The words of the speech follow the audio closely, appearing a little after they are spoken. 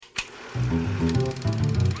Hello,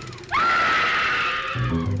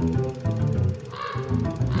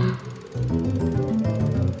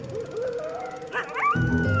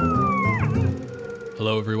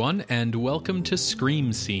 everyone, and welcome to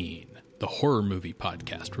Scream Scene, the horror movie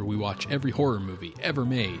podcast where we watch every horror movie ever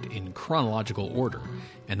made in chronological order,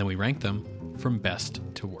 and then we rank them from best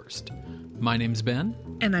to worst. My name's Ben.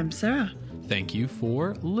 And I'm Sarah. Thank you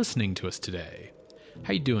for listening to us today.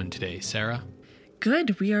 How you doing today, Sarah?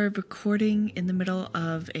 Good. We are recording in the middle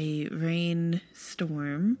of a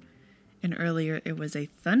rainstorm, and earlier it was a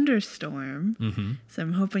thunderstorm. Mm-hmm. So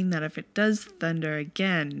I'm hoping that if it does thunder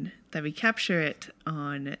again, that we capture it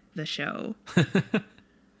on the show.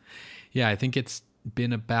 Yeah, I think it's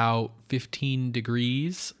been about 15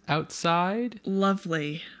 degrees outside.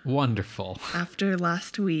 Lovely. Wonderful. After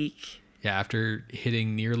last week. Yeah, after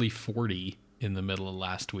hitting nearly 40 in the middle of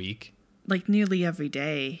last week. Like nearly every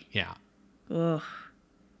day. Yeah. Oh,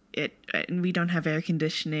 and we don't have air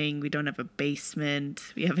conditioning. We don't have a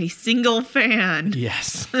basement. We have a single fan.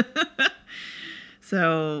 Yes.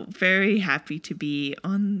 So very happy to be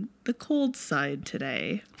on the cold side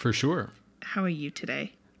today. For sure. How are you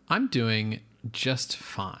today? I'm doing just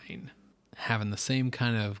fine. Having the same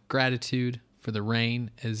kind of gratitude for the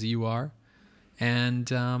rain as you are.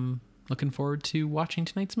 And looking forward to watching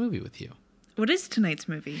tonight's movie with you. What is tonight's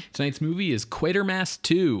movie? Tonight's movie is Quatermass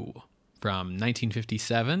 2 from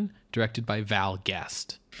 1957, directed by Val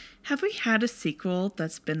Guest. Have we had a sequel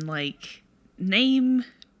that's been like, name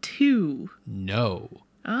 2? No.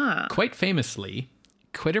 Ah. Quite famously,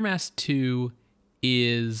 Quatermass 2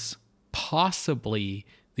 is possibly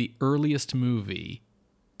the earliest movie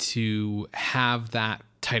to have that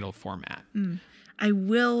title format. I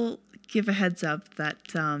will give a heads up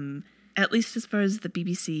that, at least as far as the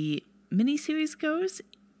BBC miniseries goes,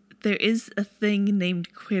 there is a thing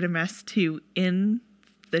named Quatermass 2 in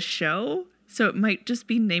the show, so it might just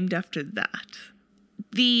be named after that.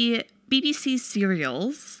 The BBC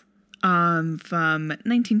serials from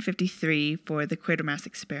 1953 for the Quatermass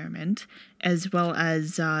Experiment, as well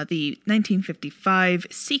as the 1955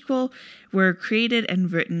 sequel, were created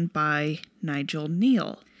and written by Nigel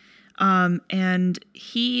Kneale. And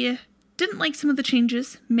he didn't like some of the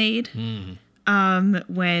changes made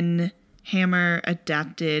when Hammer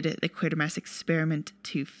adapted the Quatermass Experiment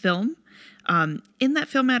to film. In that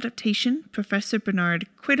film adaptation, Professor Bernard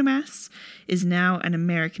Quatermass is now an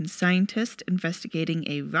American scientist investigating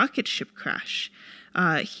a rocket ship crash.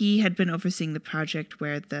 He had been overseeing the project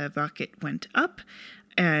where the rocket went up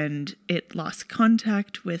and it lost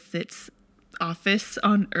contact with its office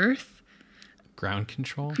on Earth. Ground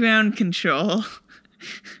control? Ground control.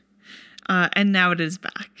 And now it is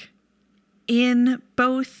back. In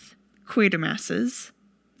both Quatermasses,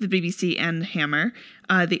 the BBC and Hammer,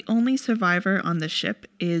 the only survivor on the ship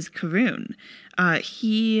is Carroon.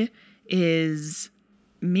 He is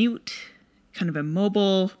mute, kind of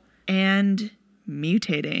immobile, and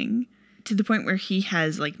mutating to the point where he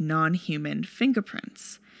has like non-human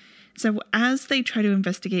fingerprints. So as they try to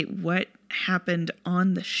investigate what happened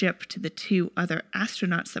on the ship to the two other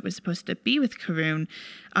astronauts that were supposed to be with Carroon,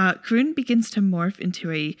 Carroon begins to morph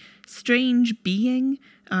into a strange being,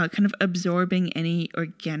 kind of absorbing any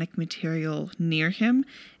organic material near him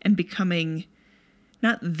and becoming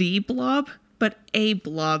not the blob, but a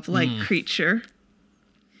blob-like creature.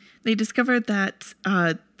 They discovered that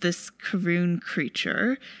this Carroon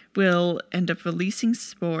creature will end up releasing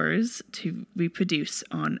spores to reproduce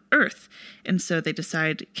on Earth. And so they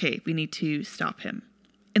decide, okay, we need to stop him.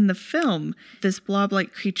 In the film, this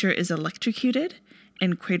blob-like creature is electrocuted,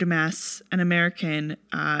 and Quatermass, an American,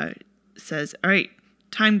 says, all right,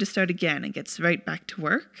 time to start again, and gets right back to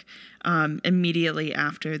work immediately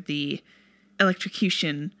after the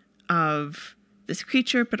electrocution of this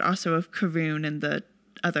creature, but also of Carroon and the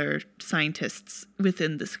other scientists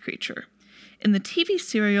within this creature. In the TV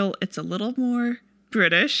serial, it's a little more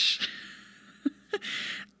British.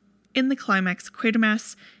 In the climax,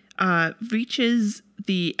 Quatermass reaches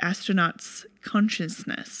the astronauts'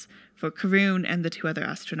 consciousness for Carroon and the two other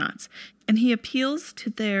astronauts, and he appeals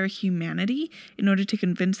to their humanity in order to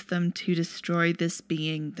convince them to destroy this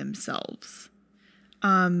being themselves.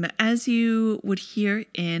 As you would hear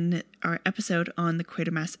in our episode on the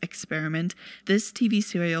Quatermass Experiment, this TV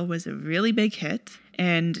serial was a really big hit,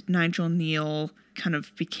 and Nigel Kneale kind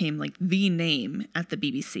of became like the name at the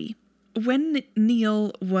BBC. When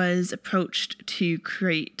Kneale was approached to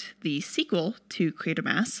create the sequel to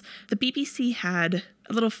Quatermass, the BBC had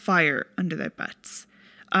a little fire under their butts.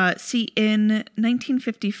 In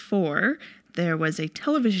 1954, there was a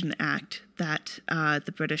Television Act that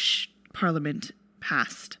the British Parliament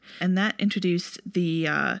passed, and that introduced the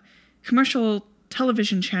commercial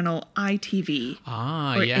television channel ITV,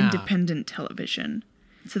 or yeah. independent television.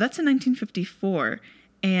 So that's in 1954.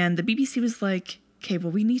 And the BBC was like, okay,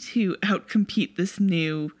 well, we need to outcompete this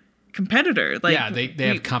new competitor. Like, yeah, they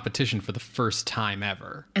have competition for the first time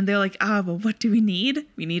ever. And they're like, well, what do we need?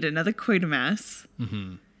 We need another Quatermass.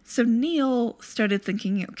 Mm-hmm. So Neil started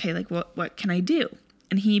thinking, okay, like, what can I do?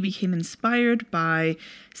 And he became inspired by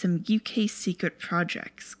some UK secret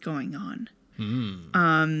projects going on.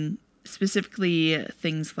 Specifically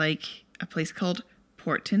things like a place called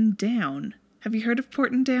Porton Down. Have you heard of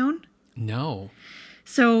Porton Down? No.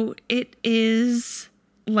 So it is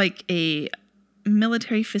like a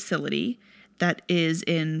military facility that is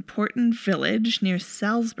in Porton Village near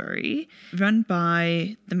Salisbury, run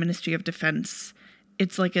by the Ministry of Defence.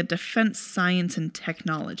 It's like a defense science and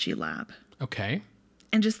technology lab. Okay.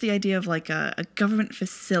 And just the idea of like a government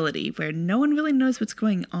facility where no one really knows what's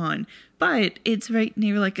going on, but it's right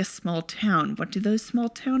near like a small town. What do those small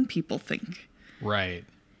town people think? Right.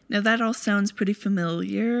 Now that all sounds pretty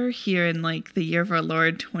familiar here in like the year of our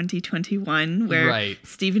Lord 2021, where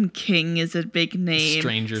Stephen King is a big name.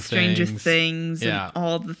 Stranger Things and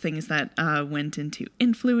all the things that went into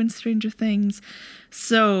influence Stranger Things.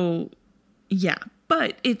 So, yeah.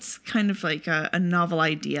 But it's kind of like a novel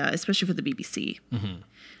idea, especially for the BBC.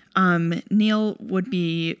 Mm-hmm. Neil would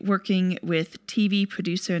be working with TV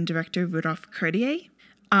producer and director Rudolph Cartier,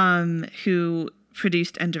 who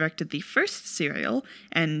produced and directed the first serial.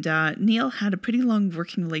 And Neil had a pretty long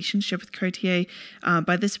working relationship with Cartier.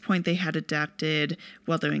 By this point, they had adapted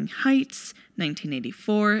Wuthering Heights,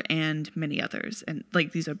 1984, and many others. And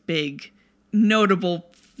like these are big, notable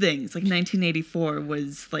things. Like 1984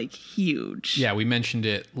 was like huge. Yeah, we mentioned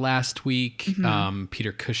it last week. Mm-hmm.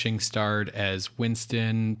 Peter Cushing starred as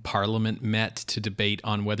Winston. Parliament met to debate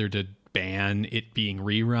on whether to ban it being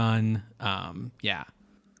rerun. Yeah.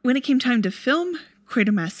 When it came time to film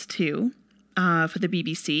Quatermass 2 for the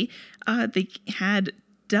BBC, they had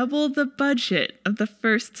double the budget of the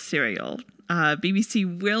first serial.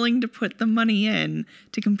 BBC willing to put the money in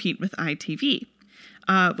to compete with ITV.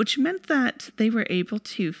 Which meant that they were able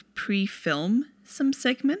to pre-film some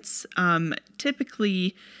segments.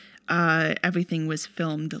 Typically, everything was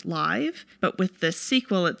filmed live, but with the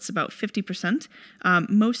sequel, it's about 50%.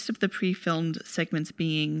 Most of the pre-filmed segments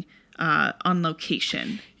being on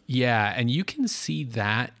location. Yeah, and you can see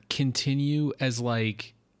that continue as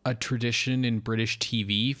like a tradition in British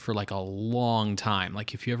TV for like a long time.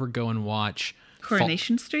 Like if you ever go and watch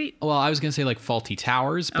Coronation Street? Well, I was going to say like Fawlty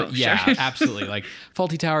Towers, but sure. Absolutely. Like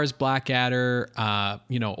Fawlty Towers, Blackadder,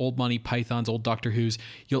 old Monty Python's, old Doctor Who's,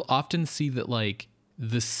 you'll often see that like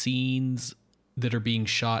the scenes that are being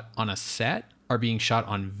shot on a set are being shot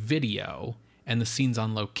on video and the scenes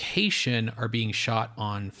on location are being shot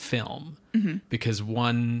on film because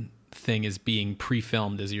one thing is being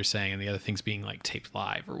pre-filmed, as you're saying, and the other thing's being like taped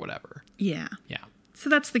live or whatever. Yeah. Yeah. So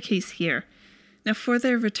that's the case here. Now, for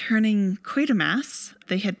their returning Quatermass,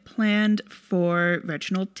 they had planned for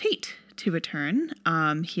Reginald Tate to return.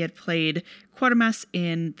 He had played Quatermass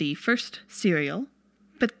in the first serial,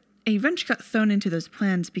 but a wrench got thrown into those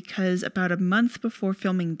plans because about a month before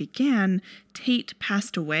filming began, Tate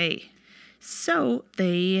passed away. So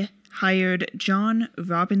they hired John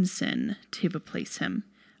Robinson to replace him.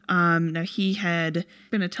 Now, he had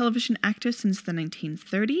been a television actor since the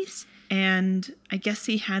 1930s, and I guess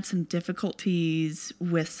he had some difficulties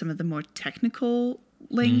with some of the more technical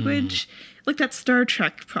language, like that Star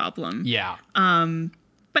Trek problem. Yeah.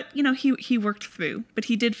 But, he worked through, but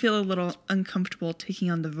he did feel a little uncomfortable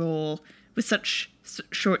taking on the role with such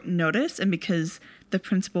short notice, and because the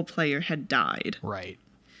principal player had died. Right.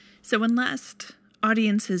 So when last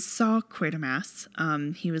audiences saw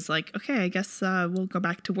Quatermass, he was like, okay, I guess we'll go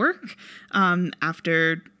back to work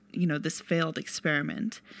after, this failed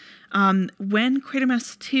experiment. When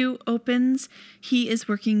Quatermass 2 opens, he is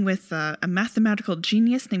working with a mathematical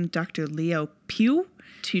genius named Dr. Leo Pugh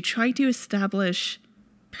to try to establish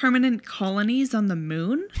permanent colonies on the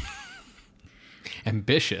moon.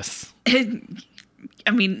 Ambitious.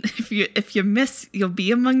 I mean, if you miss, you'll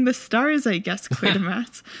be among the stars, I guess,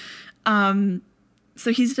 Quatermass.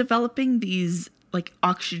 So he's developing these like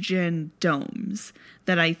oxygen domes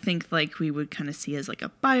that I think like we would kind of see as like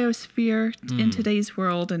a biosphere in today's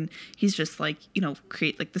world. And he's just like,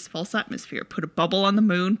 create like this false atmosphere, put a bubble on the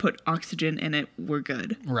moon, put oxygen in it. We're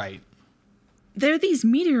good. Right. There are these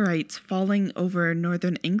meteorites falling over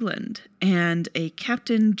northern England, and a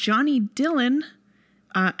Captain Johnny Dillon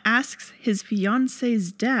asks his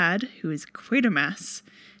fiance's dad, who is Quatermass,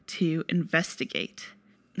 to investigate.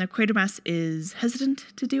 Now, Quatermass is hesitant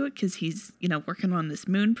to do it because he's, working on this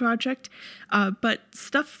moon project. But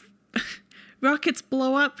stuff rockets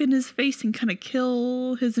blow up in his face and kind of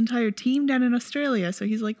kill his entire team down in Australia. So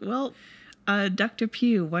he's like, well, Dr.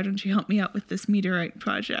 Pugh, why don't you help me out with this meteorite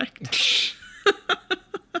project?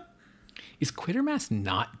 Is Quatermass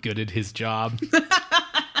not good at his job?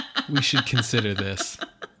 We should consider this.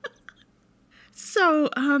 So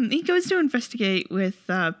he goes to investigate with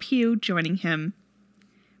Pugh joining him.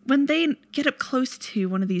 When they get up close to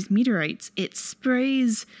one of these meteorites, it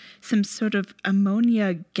sprays some sort of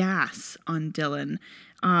ammonia gas on Dylan,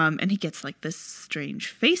 and he gets like this strange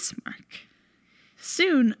face mark.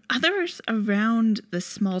 Soon, others around the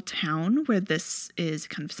small town where this is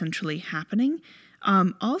kind of centrally happening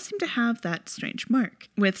all seem to have that strange mark,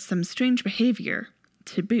 with some strange behavior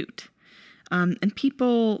to boot. And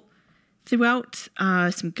people throughout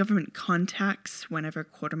some government contacts, whenever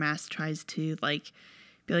Quatermass tries to be like,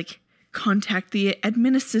 contact the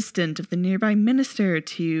admin assistant of the nearby minister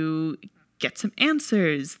to get some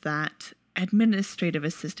answers, that administrative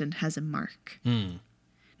assistant has a mark.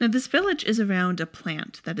 Now, this village is around a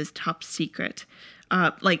plant that is top secret,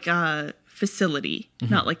 like a facility,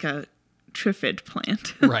 not like a Triffid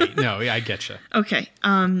plant. Right. No, I getcha. Okay.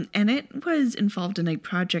 And it was involved in a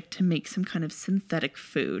project to make some kind of synthetic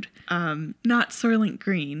food. Not Soylent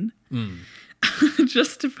Green.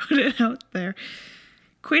 Just to put it out there.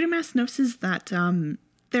 Quatermass notices that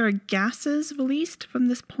there are gases released from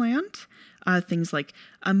this plant. Things like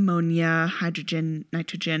ammonia, hydrogen,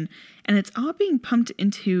 nitrogen. And it's all being pumped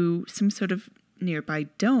into some sort of nearby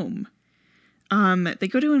dome. They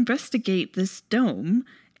go to investigate this dome.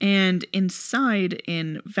 And inside,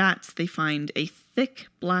 in vats, they find a thick,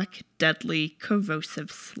 black, deadly, corrosive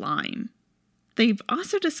slime. They've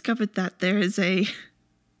also discovered that there is an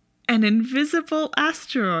invisible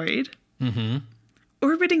asteroid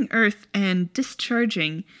orbiting Earth and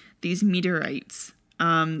discharging these meteorites.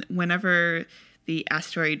 Whenever the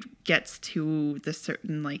asteroid gets to the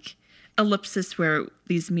certain, ellipsis where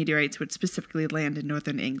these meteorites would specifically land in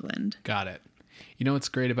northern England. Got it. You know what's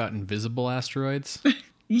great about invisible asteroids?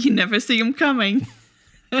 You never see them coming.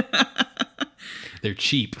 They're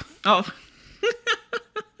cheap. Oh.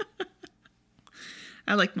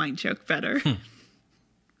 I like Mind Choke better.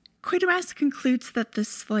 Quatermass concludes that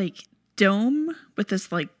this, dome with this,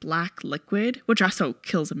 black liquid, which also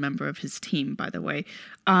kills a member of his team, by the way,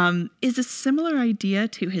 is a similar idea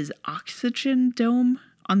to his oxygen dome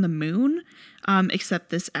on the moon,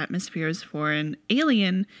 except this atmosphere is for an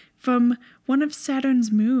alien from one of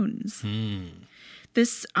Saturn's moons.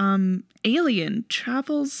 This alien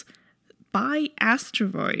travels by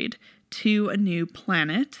asteroid to a new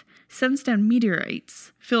planet, sends down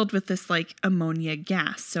meteorites filled with this ammonia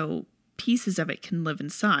gas, so pieces of it can live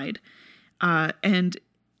inside. And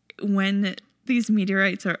when these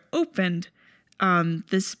meteorites are opened,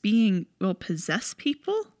 this being will possess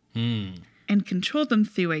people and control them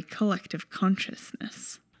through a collective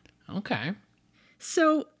consciousness. Okay.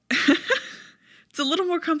 So it's a little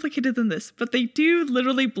more complicated than this, but they do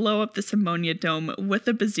literally blow up this ammonia dome with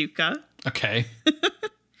a bazooka. Okay.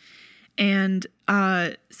 And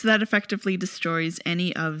so that effectively destroys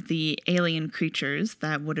any of the alien creatures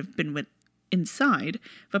that would have been inside,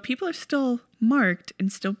 but people are still marked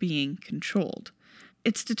and still being controlled.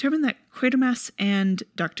 It's determined that Quatermass and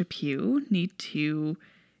Dr. Pugh need to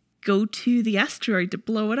go to the asteroid to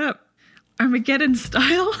blow it up. Armageddon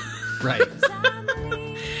style. Right.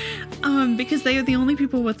 Because they are the only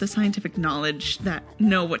people with the scientific knowledge that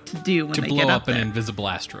know what to do when they get up there. To blow up an invisible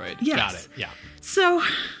asteroid. Yes. Got it, yeah. So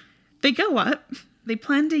they go up. They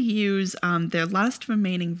plan to use their last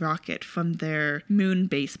remaining rocket from their moon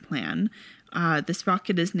base plan. This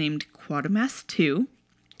rocket is named Quatermass 2.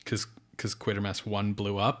 Because Quatermass 1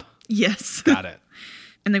 blew up? Yes. Got it.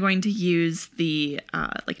 And they're going to use the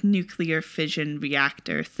nuclear fission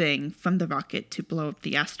reactor thing from the rocket to blow up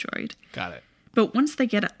the asteroid. Got it. But once they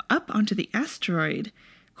get up onto the asteroid,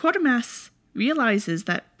 Quatermass realizes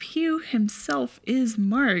that Pugh himself is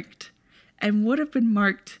marked and would have been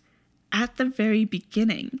marked at the very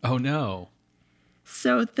beginning. Oh, no.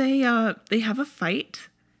 So they have a fight,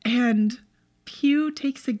 and Pugh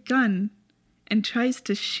takes a gun and tries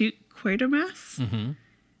to shoot Quatermass,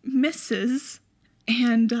 misses,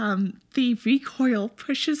 and the recoil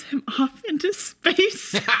pushes him off into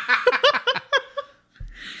space.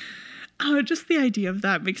 Just the idea of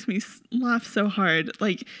that makes me laugh so hard.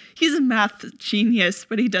 He's a math genius,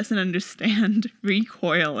 but he doesn't understand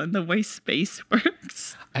recoil and the way space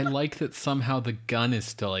works. I like that somehow the gun is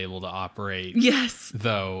still able to operate. Yes.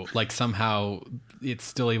 Though, somehow it's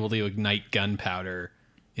still able to ignite gunpowder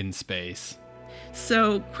in space.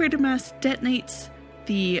 So Quatermass detonates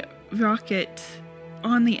the rocket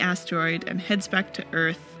on the asteroid and heads back to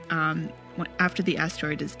Earth after the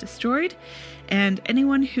asteroid is destroyed, and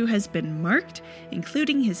anyone who has been marked,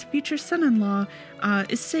 including his future son-in-law,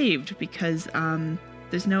 is saved because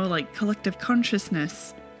there's no like collective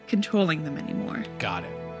consciousness controlling them anymore. Got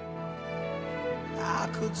it. I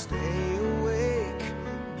could stay awake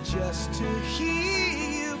just to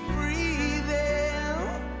hear you breathing.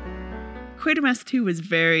 Quatermass 2 was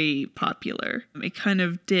very popular. It kind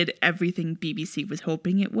of did everything BBC was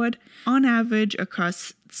hoping it would. On average,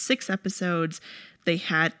 across 6 episodes, they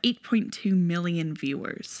had 8.2 million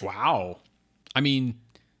viewers. Wow. I mean,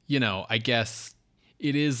 I guess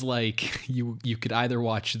it is like you could either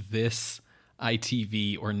watch this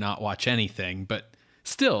ITV or not watch anything, but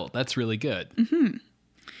still, that's really good. Mm-hmm.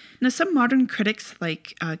 Now, some modern critics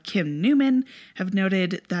like Kim Newman have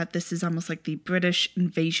noted that this is almost like the British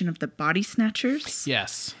invasion of the body snatchers.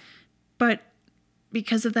 Yes. But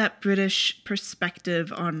because of that British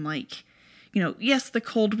perspective on yes, the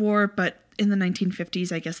Cold War, but in the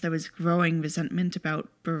 1950s, I guess there was growing resentment about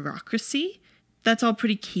bureaucracy. That's all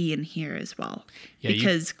pretty key in here as well. Yeah,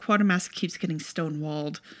 because Quatermass keeps getting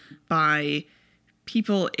stonewalled by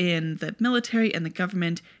people in the military and the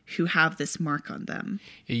government who have this mark on them.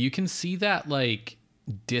 Yeah, you can see that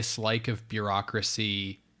dislike of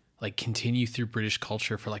bureaucracy continue through British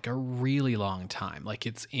culture for a really long time.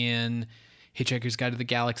 It's in Hitchhiker's Guide to the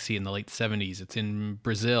Galaxy in the late 70s. It's in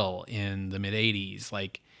Brazil in the mid 80s.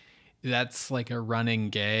 That's a running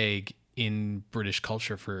gag in British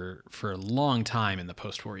culture for a long time in the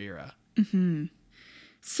post-war era. Mm-hmm.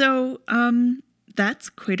 So, that's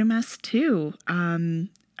Quatermass 2.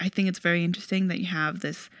 I think it's very interesting that you have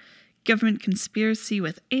this government conspiracy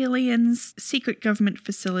with aliens, secret government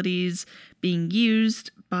facilities being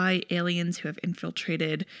used by aliens who have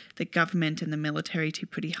infiltrated the government and the military to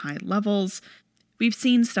pretty high levels. We've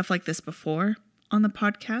seen stuff like this before on the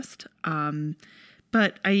podcast,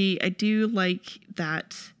 but I do like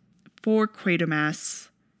that for Quatermass,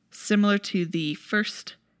 similar to the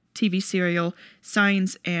first TV serial,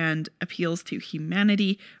 science and appeals to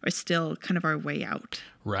humanity are still kind of our way out.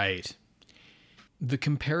 Right. The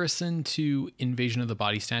comparison to Invasion of the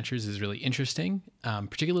Body Snatchers is really interesting,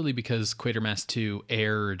 particularly because Quatermass 2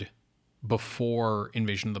 aired before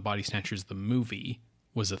Invasion of the Body Snatchers, the movie,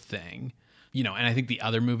 was a thing. And I think the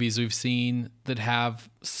other movies we've seen that have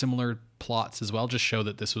similar plots as well just show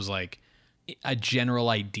that this was a general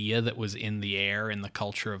idea that was in the air in the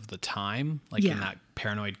culture of the time, in that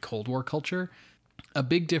paranoid Cold War culture. A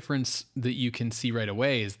big difference that you can see right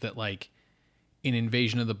away is that in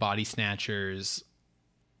Invasion of the Body Snatchers,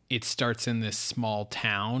 it starts in this small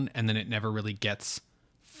town and then it never really gets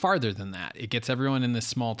farther than that. It gets everyone in this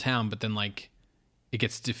small town, but then it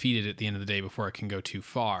gets defeated at the end of the day before it can go too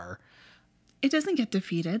far. It doesn't get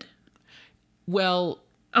defeated. Well...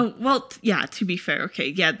 Oh, well, yeah, to be fair. Okay,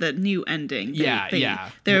 yeah, the new ending.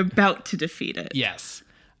 They're about to defeat it. Yes.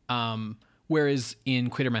 Whereas in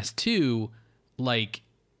Quatermass 2, it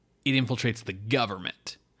infiltrates the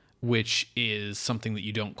government, which is something that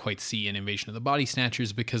you don't quite see in Invasion of the Body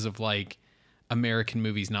Snatchers because of, American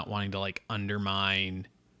movies not wanting to, undermine...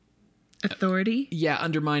 authority?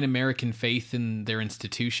 Undermine American faith in their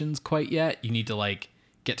institutions quite yet. You need to,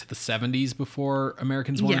 get to the 70s before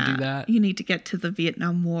Americans want to do that. You need to get to the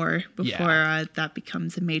Vietnam War before that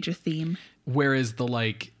becomes a major theme. Whereas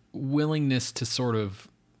the willingness to sort of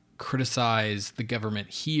criticize the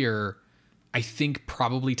government here, I think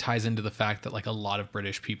probably ties into the fact that a lot of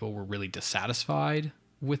British people were really dissatisfied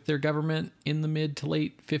with their government in the mid to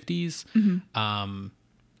late 50s. Mm-hmm. And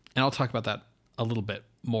I'll talk about that a little bit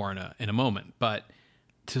more in a moment. But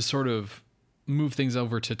to sort of move things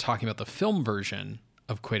over to talking about the film version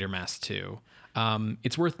of Quatermass 2,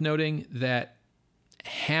 it's worth noting that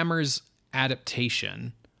Hammer's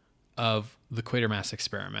adaptation of the Quatermass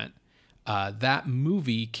Experiment, that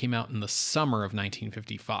movie came out in the summer of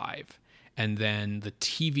 1955, and then the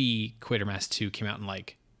TV Quatermass 2 came out in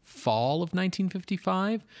fall of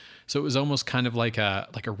 1955. So it was almost kind of like a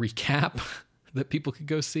recap that people could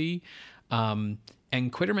go see. And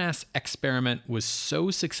Quatermass Experiment was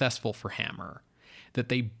so successful for Hammer that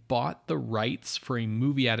they bought the rights for a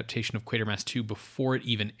movie adaptation of Quatermass 2 before it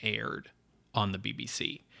even aired on the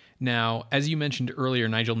BBC. Now, as you mentioned earlier,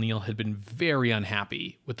 Nigel Kneale had been very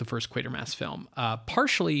unhappy with the first Quatermass film,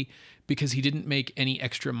 partially because he didn't make any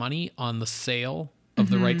extra money on the sale of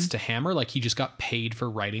the rights to Hammer. He just got paid for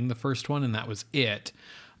writing the first one, and that was it.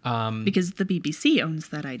 Because the BBC owns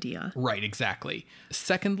that idea. Right, exactly.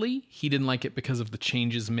 Secondly, he didn't like it because of the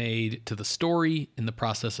changes made to the story in the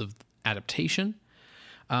process of adaptation.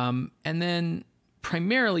 And then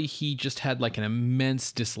primarily he just had like an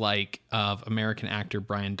immense dislike of American actor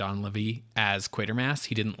Brian Donlevy as Quatermass.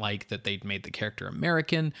 He didn't like that they'd made the character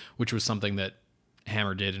American, which was something that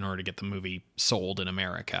Hammer did in order to get the movie sold in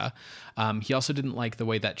America. He also didn't like the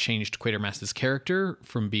way that changed Quatermass's character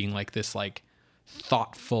from being like this like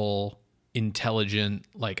thoughtful, intelligent,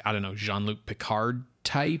 like, I don't know, Jean-Luc Picard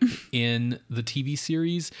type in the TV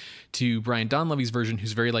series to Brian Donlevy's version,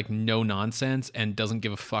 who's very like no nonsense and doesn't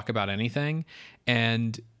give a fuck about anything.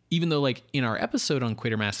 And even though like in our episode on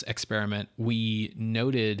Quatermass Experiment, we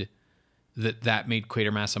noted that made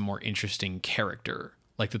Quatermass a more interesting character.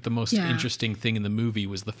 Like that the most interesting thing in the movie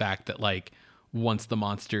was the fact that like once the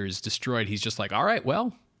monster is destroyed, he's just like, all right,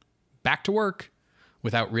 well, back to work,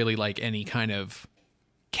 without really like any kind of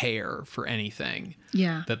care for anything.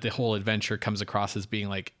 Yeah. That the whole adventure comes across as being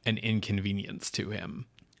like an inconvenience to him.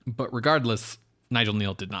 But regardless, Nigel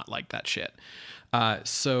Kneale did not like that shit.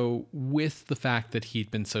 So with the fact that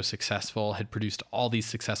he'd been so successful, had produced all these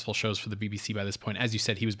successful shows for the BBC by this point, as you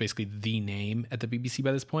said, he was basically the name at the BBC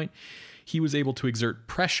by this point, he was able to exert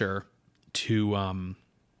pressure to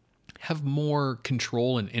have more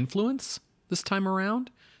control and influence this time around.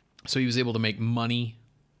 So he was able to make money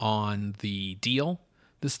on the deal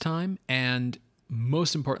this time. And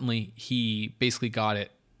most importantly, he basically got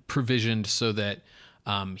it provisioned so that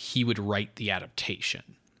he would write the adaptation.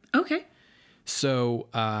 Okay. So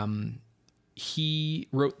he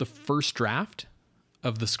wrote the first draft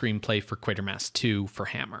of the screenplay for Quatermass 2 for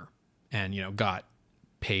Hammer and, you know, got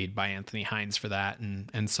paid by Anthony Hines for that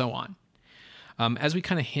and so on. As we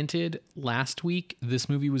kind of hinted last week, this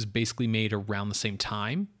movie was basically made around the same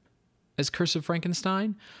time as Curse of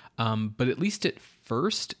Frankenstein. But at least at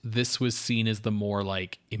first, this was seen as the more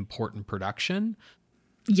like important production.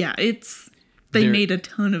 Yeah, they made a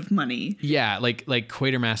ton of money. Yeah, like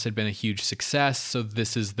Quatermass had been a huge success, so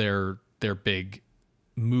this is their big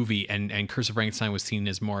movie, and Curse of Frankenstein was seen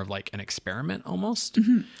as more of like an experiment almost.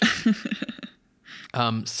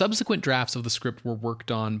 Subsequent drafts of the script were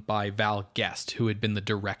worked on by Val Guest, who had been the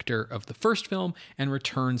director of the first film and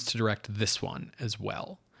returns to direct this one as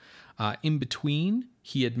well. In between,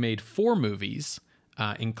 he had made 4 movies,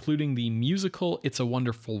 including the musical It's a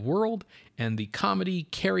Wonderful World and the comedy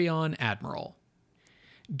Carry On, Admiral.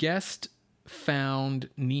 Guest found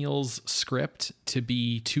Kneale's script to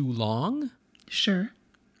be too long. Sure.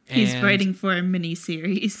 He's writing for a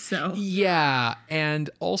mini-series, so... Yeah, and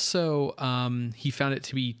also he found it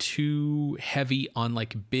to be too heavy on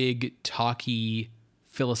like big, talky,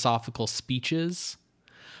 philosophical speeches.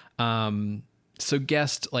 So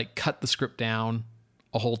Guest like cut the script down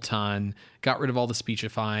a whole ton, got rid of all the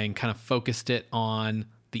speechifying, kind of focused it on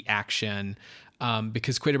the action,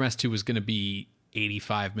 because Quatermass 2 was going to be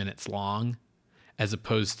 85 minutes long, as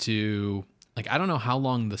opposed to like, I don't know how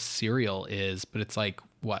long the serial is, but it's like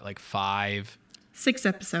what, like 6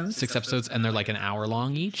 episodes. 6 episodes, and they're like an hour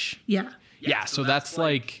long each. Yeah. Yeah. So that's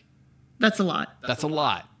like, that's a lot. That's a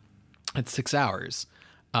lot. It's 6 hours.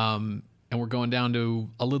 And we're going down to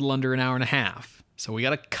a little under an hour and a half. So we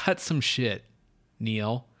got to cut some shit,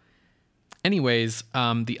 Kneale. Anyways,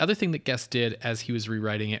 the other thing that Guest did as he was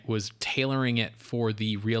rewriting it was tailoring it for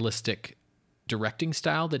the realistic directing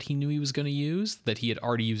style that he knew he was going to use, that he had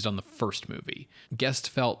already used on the first movie. Guest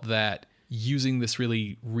felt that using this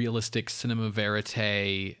really realistic cinema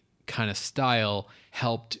verite kind of style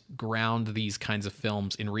helped ground these kinds of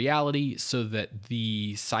films in reality so that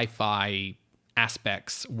the sci-fi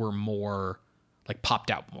aspects were more like popped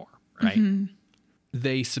out more, right? Mm-hmm.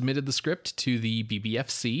 They submitted the script to the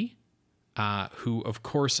BBFC, who of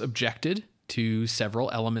course objected to several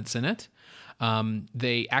elements in it.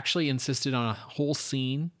 They actually insisted on a whole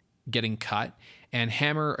scene getting cut, and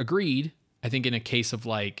Hammer agreed, I think in a case of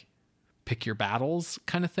like pick your battles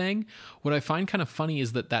kind of thing. What I find kind of funny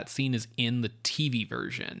is that scene is in the TV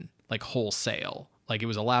version, like wholesale. Like it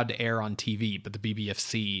was allowed to air on TV, but the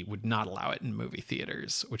BBFC would not allow it in movie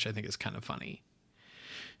theaters, which I think is kind of funny.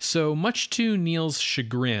 So much to Kneale's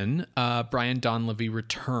chagrin, Brian Donlevy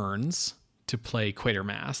returns to play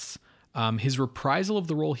Quatermass. His reprisal of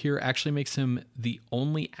the role here actually makes him the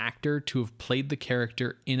only actor to have played the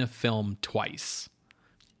character in a film twice.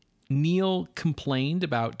 Kneale complained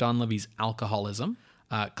about Donlevy's alcoholism,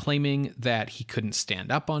 claiming that he couldn't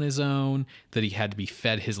stand up on his own, that he had to be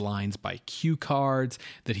fed his lines by cue cards,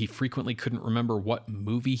 that he frequently couldn't remember what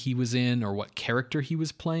movie he was in or what character he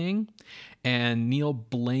was playing. And Kneale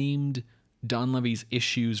blamed Donlevy's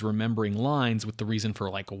issues remembering lines with the reason for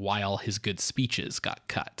like while his good speeches got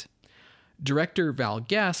cut. Director Val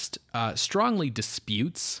Guest strongly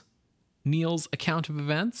disputes Kneale's account of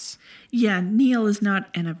events. Yeah, Kneale is not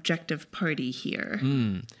an objective party here.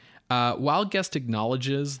 While Guest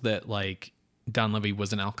acknowledges that like Donlevy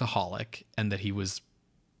was an alcoholic and that he was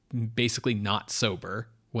basically not sober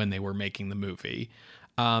when they were making the movie,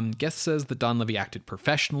 Guest says that Donlevy acted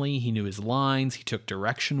professionally, he knew his lines, he took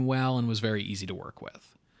direction well, and was very easy to work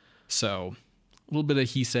with. So a little bit of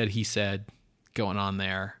he said going on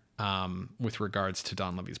there with regards to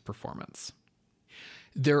Donlevy's performance.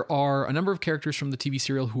 There are a number of characters from the TV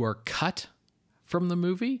serial who are cut from the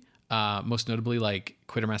movie. Most notably, like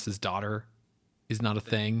Quatermass's daughter is not a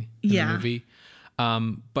thing in the movie.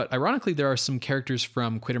 But ironically, there are some characters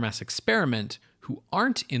from Quatermass Experiment who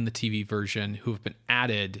aren't in the TV version who have been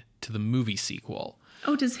added to the movie sequel.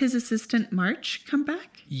 Oh, does his assistant March come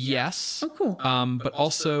back? Yes. Oh, cool. But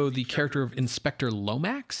also the character of Inspector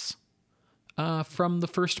Lomax from the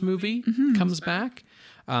first movie comes back.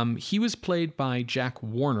 He was played by Jack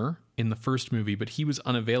Warner in the first movie, but he was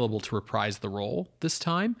unavailable to reprise the role this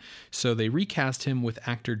time. So they recast him with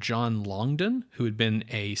actor John Longden, who had been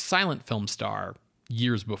a silent film star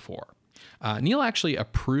years before. Neil actually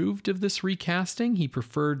approved of this recasting. He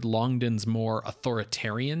preferred Longden's more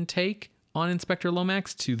authoritarian take on Inspector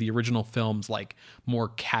Lomax to the original film's like more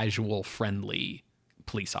casual, friendly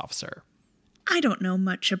police officer. I don't know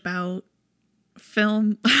much about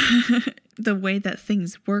film, the way that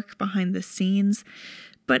things work behind the scenes,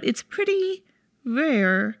 but it's pretty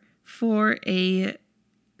rare for a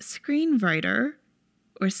screenwriter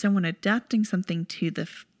or someone adapting something to the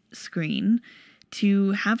screen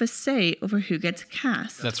to have a say over who gets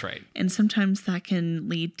cast. That's right. And sometimes that can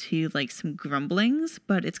lead to like some grumblings,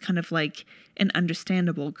 but it's kind of like an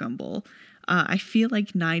understandable grumble. I feel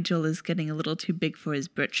like Nigel is getting a little too big for his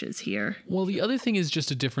britches here. Well, the other thing is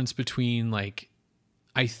just a difference between like,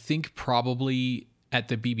 I think probably at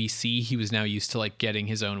the BBC, he was now used to like getting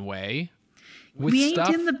his own way with we stuff.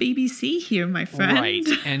 ain't in the BBC here, my friend. Right.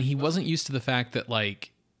 And he wasn't used to the fact that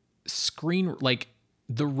like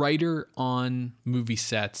the writer on movie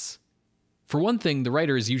sets, for one thing, the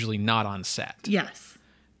writer is usually not on set. Yes.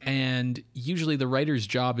 And usually the writer's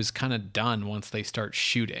job is kind of done once they start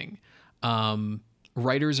shooting.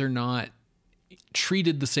 Writers are not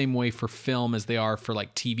treated the same way for film as they are for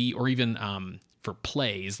like TV or even for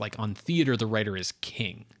plays. Like on theater, the writer is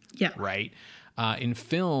king. Yeah. Right? In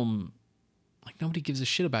film, like nobody gives a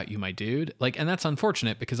shit about you, my dude. Like, and that's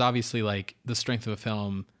unfortunate because obviously like the strength of a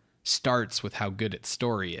film starts with how good its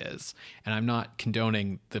story is. And I'm not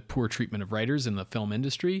condoning the poor treatment of writers in the film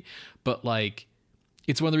industry, but like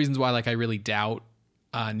it's one of the reasons why like I really doubt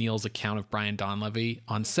Neil's account of Brian Donlevy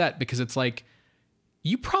on set, because it's like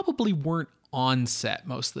you probably weren't on set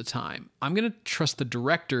most of the time. I'm going to trust the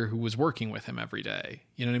director who was working with him every day.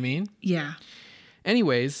 You know what I mean? Yeah.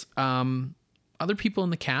 Anyways, other people in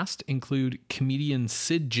the cast include comedian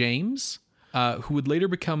Sid James, who would later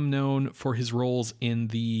become known for his roles in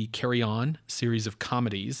the Carry On series of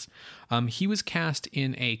comedies. He was cast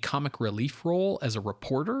in a comic relief role as a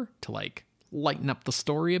reporter to like lighten up the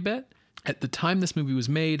story a bit. At the time this movie was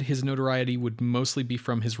made, his notoriety would mostly be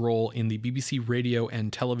from his role in the BBC radio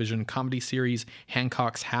and television comedy series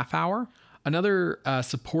Hancock's Half Hour. Another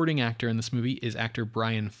supporting actor in this movie is actor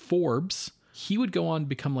Brian Forbes. He would go on to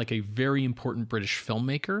become like a very important British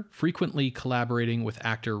filmmaker, frequently collaborating with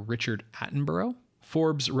actor Richard Attenborough.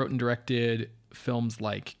 Forbes wrote and directed films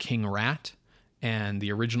like King Rat and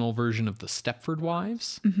the original version of The Stepford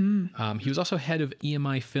Wives. Mm-hmm. He was also head of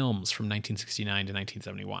EMI Films from 1969 to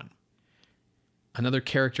 1971. Another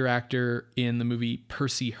character actor in the movie,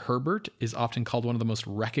 Percy Herbert, is often called one of the most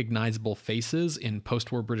recognizable faces in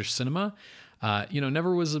post-war British cinema.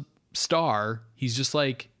 Never was a star. He's just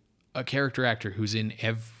like a character actor who's in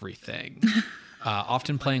everything,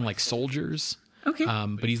 often playing like soldiers. Okay.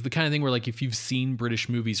 But he's the kind of thing where like if you've seen British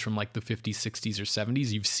movies from like the 50s, 60s, or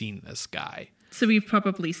 70s, you've seen this guy. So we've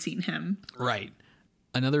probably seen him. Right.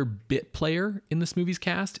 Another bit player in this movie's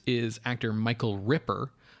cast is actor Michael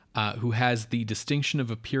Ripper, who has the distinction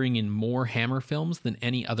of appearing in more Hammer films than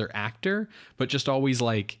any other actor, but just always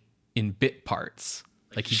like in bit parts.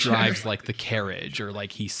 Like he drives like the carriage, or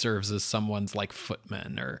like he serves as someone's like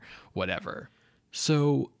footman or whatever.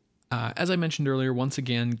 So as I mentioned earlier, once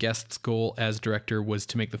again, Guest's goal as director was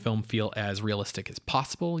to make the film feel as realistic as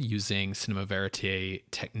possible using cinema verite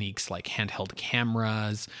techniques like handheld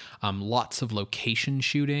cameras, lots of location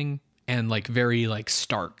shooting, and like very like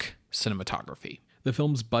stark cinematography. The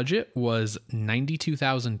film's budget was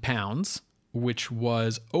 £92,000, which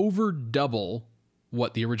was over double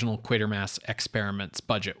what the original Quatermass Experiment's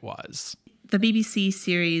budget was. The BBC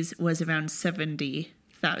series was around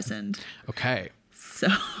 70,000. Okay. So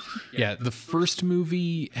yeah, the first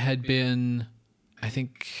movie had been, I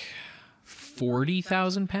think,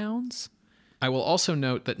 £40,000. I will also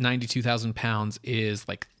note that £92,000 is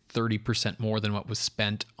like 30% more than what was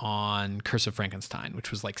spent on Curse of Frankenstein,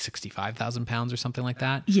 which was like £65,000 or something like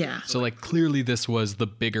that. Yeah. So like clearly this was the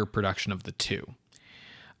bigger production of the two.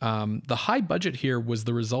 The high budget here was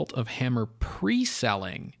the result of Hammer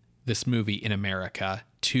pre-selling this movie in America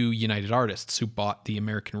to United Artists, who bought the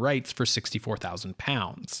American rights for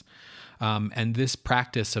 £64,000. And this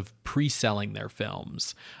practice of pre-selling their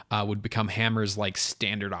films would become Hammer's like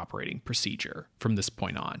standard operating procedure from this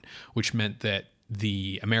point on, which meant that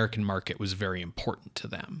the American market was very important to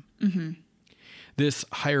them. Mm-hmm. This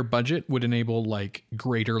higher budget would enable like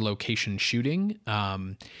greater location shooting.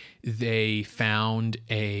 They found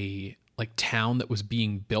a like town that was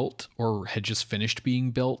being built or had just finished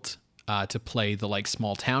being built to play the like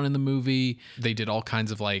small town in the movie. They did all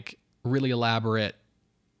kinds of like really elaborate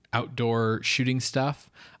outdoor shooting stuff.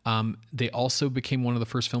 They also became one of the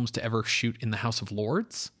first films to ever shoot in the House of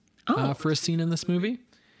Lords for a scene in this movie.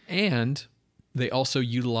 And they also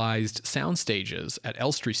utilized sound stages at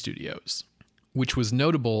Elstree Studios, which was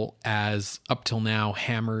notable as up till now,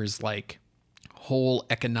 Hammer's like whole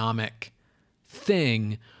economic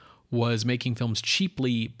thing was making films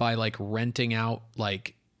cheaply by like renting out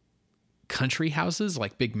like country houses,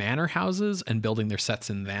 like big manor houses, and building their sets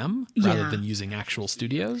in them rather than using actual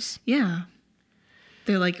studios. Yeah.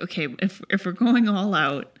 They're like, okay, if we're going all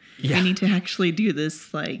out, we need to actually do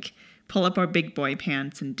this, like pull up our big boy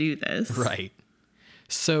pants and do this. Right.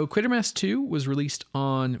 So Quatermass 2 was released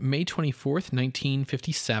on May 24th,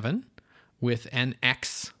 1957 with an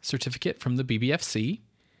X certificate from the BBFC.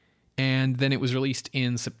 And then it was released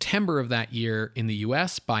in September of that year in the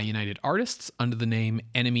US by United Artists under the name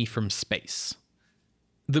Enemy from Space.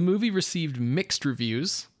 The movie received mixed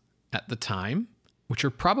reviews at the time, which are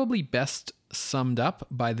probably best summed up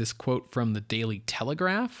by this quote from the Daily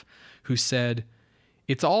Telegraph, who said,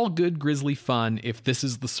 "It's all good grisly fun if this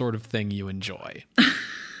is the sort of thing you enjoy."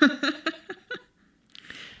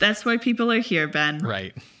 That's why people are here, Ben.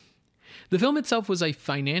 Right. The film itself was a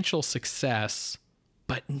financial success,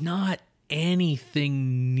 but not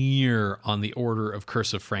anything near on the order of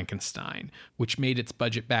Curse of Frankenstein, which made its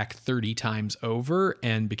budget back 30 times over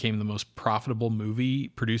and became the most profitable movie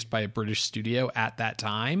produced by a British studio at that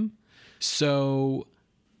time. So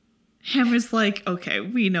Hammer's like, okay,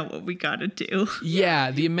 we know what we gotta do. Yeah,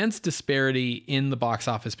 the immense disparity in the box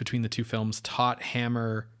office between the two films taught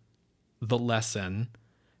Hammer the lesson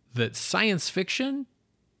that science fiction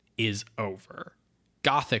is over.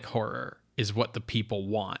 Gothic horror is what the people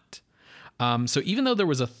want. So even though there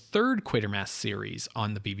was a third Quatermass series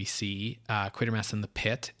on the BBC, Quatermass in the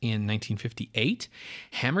Pit, in 1958,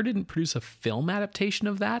 Hammer didn't produce a film adaptation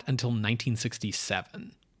of that until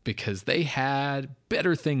 1967 because they had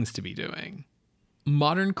better things to be doing.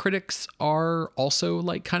 Modern critics are also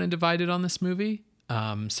like kind of divided on this movie.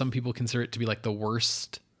 Some people consider it to be like the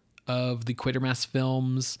worst of the Quatermass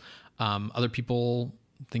films. Other people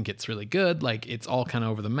think it's really good. Like it's all kind of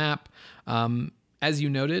over the map. As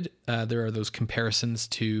you noted, there are those comparisons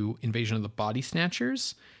to Invasion of the Body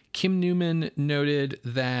Snatchers. Kim Newman noted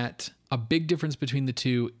that a big difference between the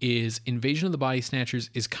two is Invasion of the Body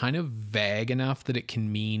Snatchers is kind of vague enough that it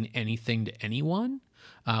can mean anything to anyone,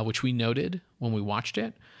 which we noted when we watched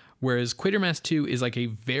it. Whereas Quatermass 2 is like a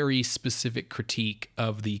very specific critique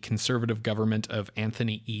of the conservative government of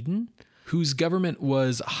Anthony Eden, whose government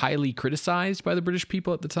was highly criticized by the British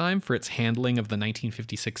people at the time for its handling of the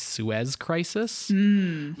 1956 Suez Crisis,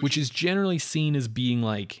 which is generally seen as being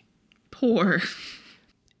like poor.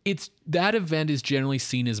 That event is generally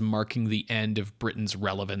seen as marking the end of Britain's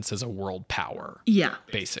relevance as a world power. Yeah.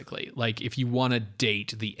 Basically. Like if you want to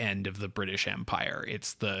date the end of the British Empire,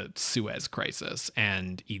 it's the Suez Crisis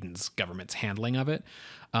and Eden's government's handling of it.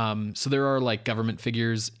 So there are like government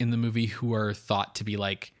figures in the movie who are thought to be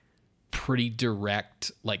like pretty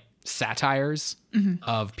direct, like satires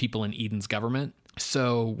of people in Eden's government.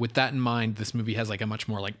 So with that in mind, this movie has like a much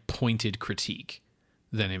more like pointed critique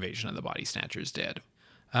than Invasion of the Body Snatchers did.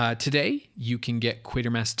 Today, you can get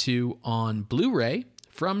Quatermass 2 on Blu-ray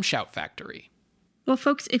from Shout Factory. Well,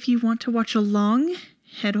 folks, if you want to watch along,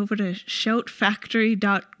 head over to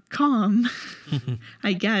shoutfactory.com,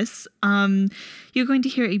 I guess. You're going to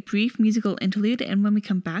hear a brief musical interlude, and when we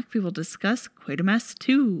come back, we will discuss Quatermass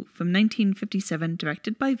 2 from 1957,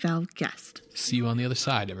 directed by Val Guest. See you on the other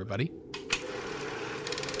side, everybody.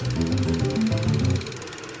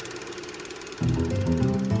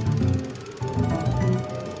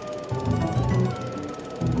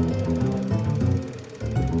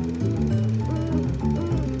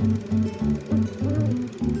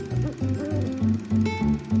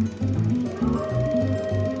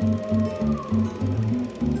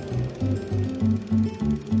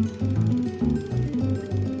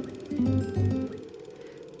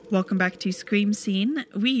 Welcome back to Scream Scene.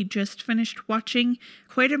 We just finished watching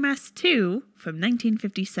Quatermass 2 from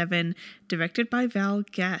 1957, directed by Val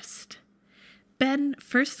Guest. Ben,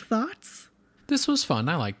 first thoughts? This was fun.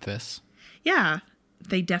 I liked this. Yeah,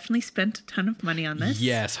 they definitely spent a ton of money on this.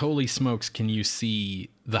 Yes, holy smokes, can you see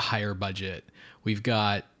the higher budget? We've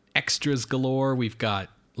got extras galore. We've got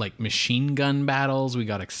like machine gun battles. We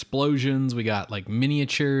got explosions. We got like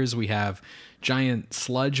miniatures. We have giant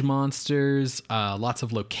sludge monsters, lots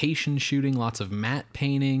of location shooting, lots of matte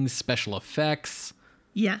paintings, special effects.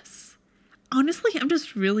 Yes. Honestly, I'm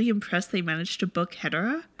just really impressed they managed to book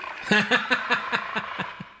Hedera.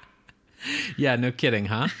 Yeah, no kidding,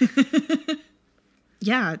 huh?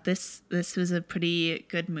 Yeah, this was a pretty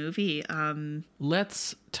good movie.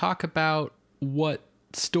 Let's talk about what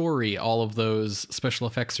story all of those special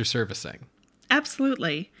effects are servicing.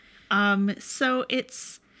 Absolutely. So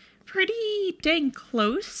it's pretty dang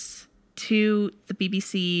close to the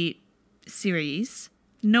BBC series.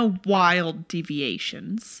 No wild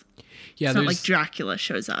deviations. Yeah, it's not like Dracula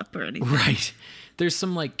shows up or anything. Right. There's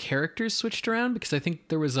some like characters switched around because I think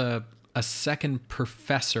there was a second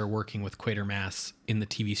professor working with Quatermass in the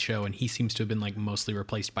TV show, and he seems to have been like mostly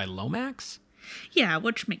replaced by Lomax. Yeah,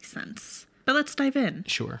 which makes sense. But let's dive in.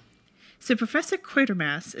 Sure. So Professor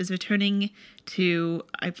Quatermass is returning to,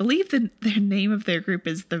 I believe the name of their group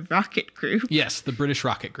is the Rocket Group. Yes, the British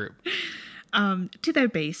Rocket Group. To their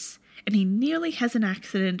base, and he nearly has an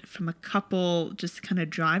accident from a couple just kind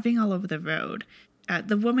of driving all over the road.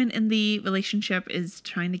 The woman in the relationship is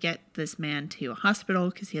trying to get this man to a hospital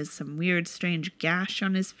because he has some weird, strange gash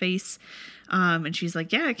on his face. And she's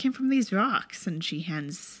like, yeah, it came from these rocks. And she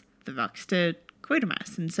hands the rocks to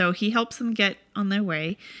Quatermass. And so he helps them get on their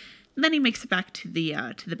way. And then he makes it back to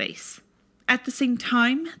the base. At the same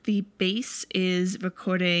time, the base is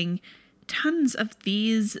recording tons of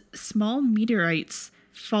these small meteorites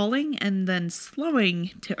falling and then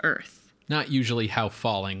slowing to Earth. Not usually how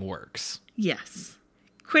falling works. Yes.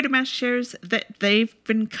 Quatermass shares that they've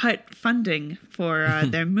been cut funding for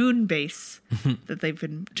their moon base that they've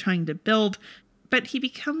been trying to build, but he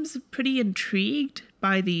becomes pretty intrigued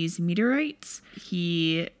by these meteorites.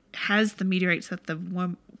 He has the meteorites that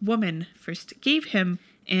the woman first gave him,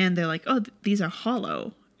 and they're like, oh, these are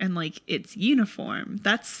hollow, and like it's uniform.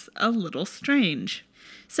 That's a little strange.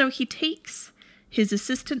 So he takes his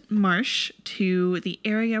assistant Marsh to the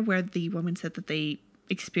area where the woman said that they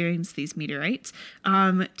experienced these meteorites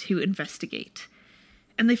to investigate.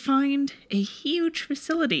 And they find a huge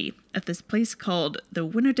facility at this place called the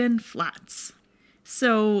Winterden Flats.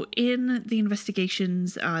 So in the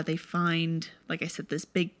investigations, they find, like I said, this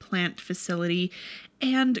big plant facility,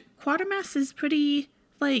 and Quatermass is pretty,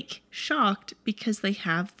 shocked because they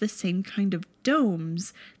have the same kind of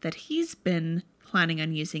domes that he's been planning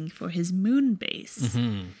on using for his moon base.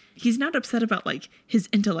 Mm-hmm. He's not upset about, his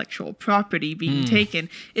intellectual property being taken.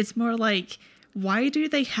 It's more like, why do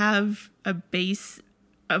they have a base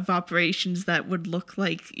of operations that would look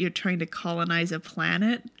like you're trying to colonize a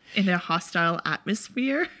planet in a hostile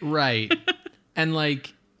atmosphere? Right. And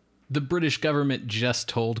the British government just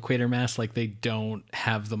told Quatermass they don't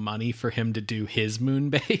have the money for him to do his moon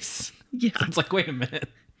base. Yeah. So it's wait a minute.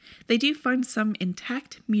 They do find some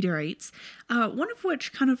intact meteorites, one of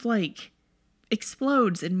which kind of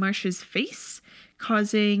explodes in Marsh's face,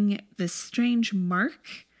 causing this strange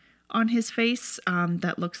mark on his face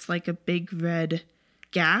that looks like a big red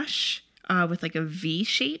gash with a V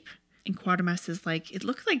shape. And Quatermass is it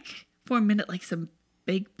looked like for a minute some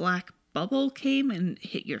big black bubble came and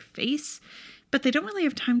hit your face, but they don't really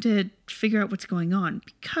have time to figure out what's going on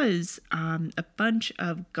because a bunch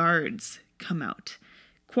of guards come out.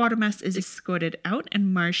 Quatermass is escorted out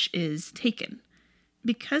and Marsh is taken.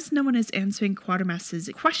 Because no one is answering Quatermass's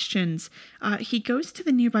questions, he goes to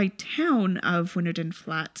the nearby town of Winterden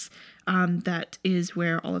Flats, that is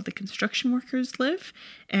where all of the construction workers live,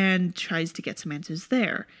 and tries to get some answers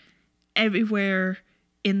there. Everywhere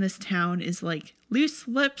in this town is loose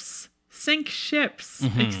lips, sink ships,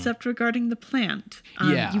 except regarding the plant.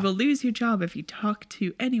 Yeah. You will lose your job if you talk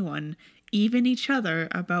to anyone, even each other,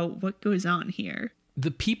 about what goes on here. The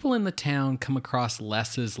people in the town come across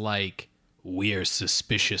less as we're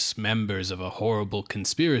suspicious members of a horrible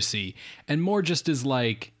conspiracy, and more just as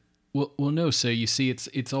well, no, sir, you see,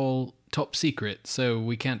 it's all top secret, so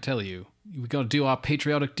we can't tell you. We got to do our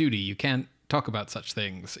patriotic duty. You can't talk about such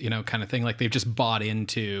things, kind of thing. They've just bought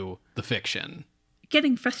into the fiction.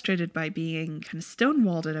 Getting frustrated by being kind of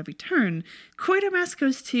stonewalled at every turn, Quatermass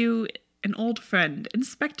goes to an old friend,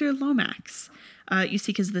 Inspector Lomax. You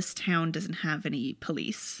see, because this town doesn't have any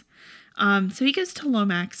police. So he goes to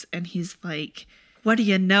Lomax and he's like, what do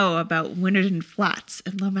you know about Winterton Flats?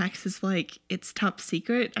 And Lomax is like, it's top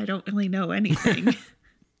secret. I don't really know anything.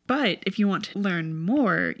 But if you want to learn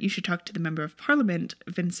more, you should talk to the Member of Parliament,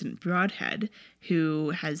 Vincent Broadhead, who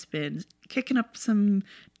has been kicking up some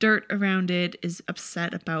dirt around it, is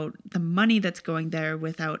upset about the money that's going there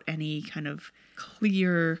without any kind of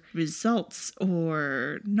clear results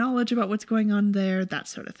or knowledge about what's going on there, that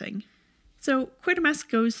sort of thing. So Quatermass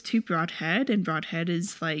goes to Broadhead, and Broadhead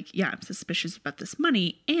is like, yeah, I'm suspicious about this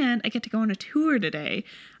money, and I get to go on a tour today.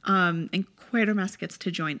 And Quatermass gets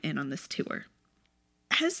to join in on this tour.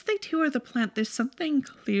 As they tour the plant, there's something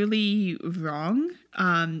clearly wrong.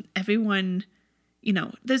 Everyone,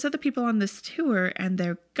 there's other people on this tour, and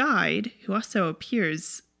their guide, who also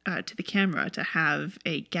appears to the camera to have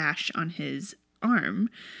a gash on his arm,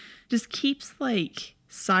 just keeps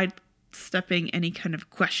sidestepping any kind of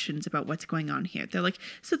questions about what's going on here. They're like,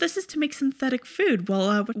 so this is to make synthetic food.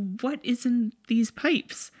 Well, what is in these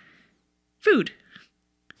pipes? Food.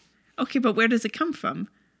 Okay, but where does it come from?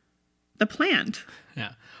 The plant.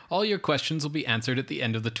 Yeah. All your questions will be answered at the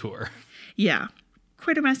end of the tour. Yeah.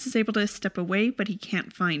 Quatermass is able to step away, but he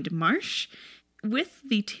can't find Marsh. With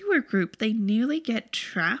the tour group, they nearly get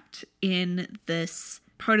trapped in this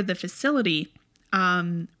part of the facility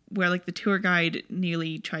where the tour guide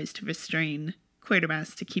nearly tries to restrain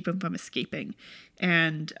Quatermass to keep him from escaping.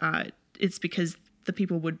 And it's because the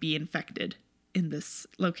people would be infected in this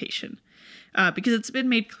location. Because it's been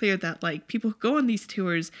made clear that people go on these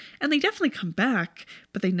tours and they definitely come back,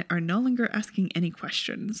 but they are no longer asking any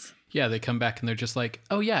questions. Yeah, they come back and they're just like,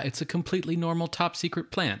 oh yeah, it's a completely normal top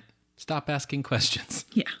secret plant. Stop asking questions.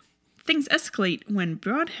 Yeah. Things escalate when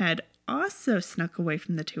Broadhead also snuck away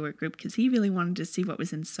from the tour group because he really wanted to see what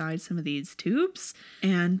was inside some of these tubes.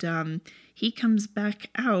 And he comes back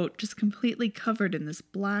out just completely covered in this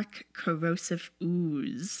black corrosive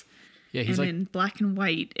ooze. Yeah, he's in black and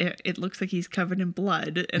white, it looks like he's covered in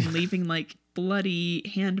blood and leaving bloody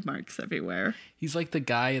hand marks everywhere. He's like the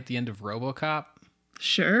guy at the end of RoboCop.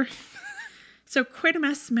 Sure. So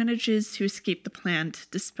Quatermass manages to escape the plant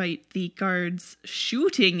despite the guards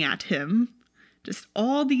shooting at him. Just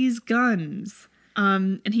all these guns.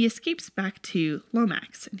 And he escapes back to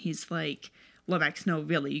Lomax. And he's like, Lomax, no,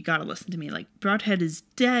 really, you gotta listen to me. Broadhead is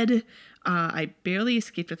dead. I barely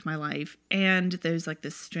escaped with my life. And there's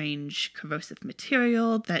this strange corrosive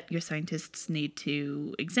material that your scientists need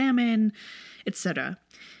to examine, etc.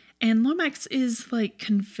 And Lomax is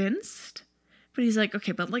because but he's like,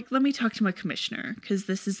 okay, but let me talk to my commissioner because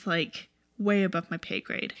this is way above my pay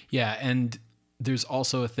grade. Yeah, and there's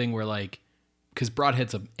also a thing where because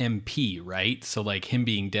Broadhead's an MP, right? So him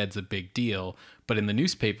being dead's a big deal. But in the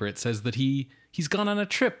newspaper, it says that he's gone on a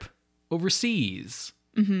trip overseas.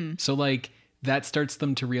 Mm-hmm. So that starts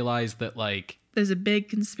them to realize that there's a big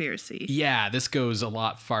conspiracy. Yeah, this goes a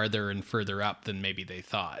lot farther and further up than maybe they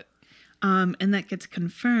thought. And that gets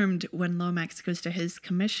confirmed when Lomax goes to his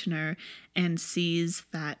commissioner and sees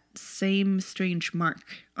that same strange mark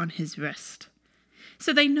on his wrist.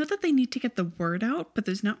 So they know that they need to get the word out, but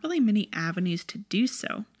there's not really many avenues to do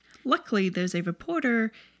so. Luckily, there's a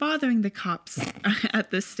reporter bothering the cops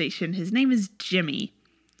at this station. His name is Jimmy.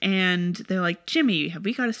 And they're like, Jimmy, have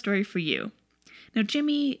we got a story for you? Now,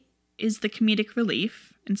 Jimmy is the comedic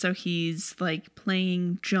relief, and so he's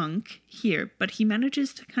playing junk here, but he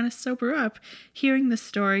manages to kind of sober up hearing the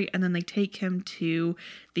story, and then they take him to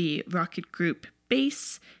the Rocket Group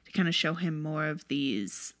base to kind of show him more of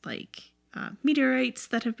these meteorites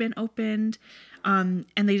that have been opened, and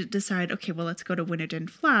they decide, okay, well, let's go to Winterton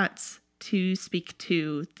Flats to speak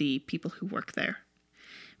to the people who work there.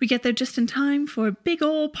 We get there just in time for a big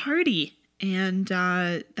old party, and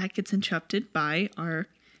that gets interrupted by our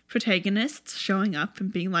protagonists showing up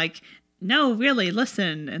and being like, no, really,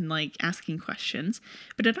 listen, and asking questions.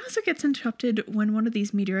 But it also gets interrupted when one of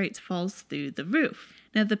these meteorites falls through the roof.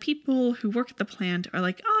 Now, the people who work at the plant are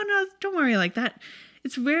like, oh, no, don't worry, that.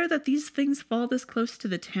 It's rare that these things fall this close to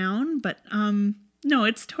the town, but no,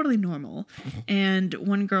 it's totally normal. And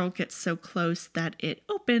one girl gets so close that it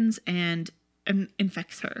opens and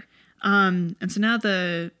infects her. And so now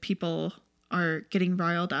the people are getting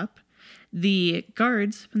riled up. The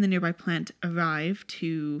guards from the nearby plant arrive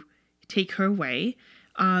to take her away.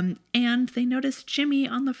 And they notice Jimmy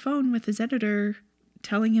on the phone with his editor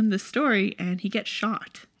telling him the story, and he gets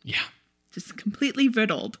shot. Yeah. Just completely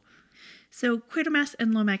riddled. So Quatermass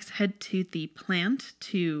and Lomax head to the plant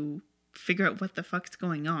to figure out what the fuck's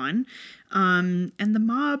going on. And the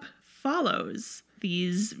mob follows.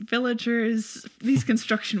 These villagers, these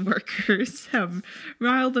construction workers have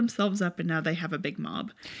riled themselves up, and now they have a big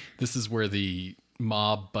mob. This is where the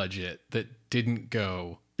mob budget that didn't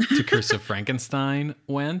go to Curse of Frankenstein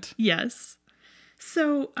went. Yes.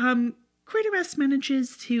 So, Quatermass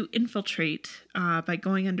manages to infiltrate by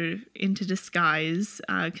going into disguise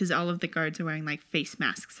because all of the guards are wearing like face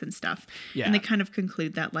masks and stuff. Yeah. And they kind of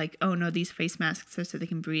conclude that like, oh no, these face masks are so they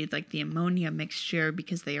can breathe like the ammonia mixture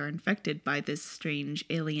because they are infected by this strange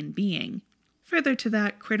alien being. Further to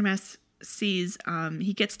that, Quatermass sees,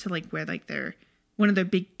 he gets to like where like one of their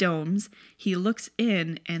big domes. He looks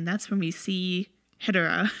in and that's when we see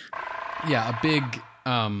Hedera. Yeah, a big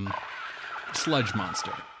sludge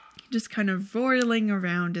monster. Just kind of roiling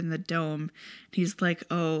around in the dome. He's like,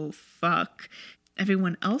 oh, fuck.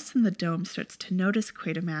 Everyone else in the dome starts to notice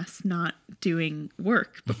Quatermass not doing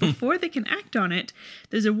work. But before they can act on it,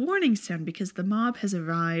 there's a warning sound because the mob has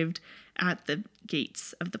arrived at the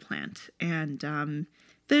gates of the plant. And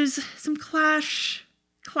there's some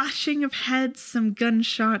clashing of heads, some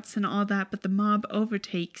gunshots and all that. But the mob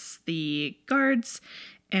overtakes the guards.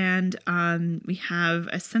 And we have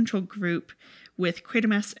a central group with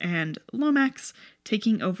Quatermass and Lomax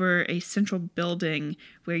taking over a central building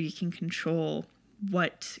where you can control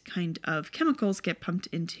what kind of chemicals get pumped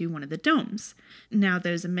into one of the domes. Now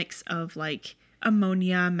there's a mix of like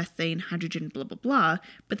ammonia, methane, hydrogen, blah, blah, blah,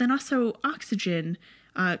 but then also oxygen.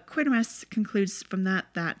 Quatermass concludes from that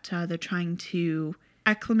they're trying to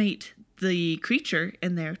acclimate the creature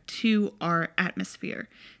in there to our atmosphere.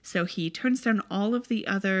 So he turns down all of the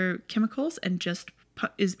other chemicals and just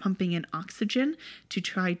is pumping in oxygen to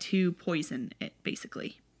try to poison it,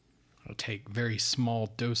 basically. I'll take very small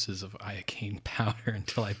doses of iocane powder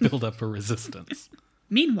until I build up a resistance.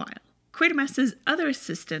 Meanwhile, Quatermass's other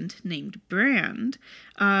assistant, named Brand,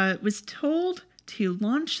 was told to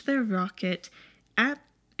launch their rocket at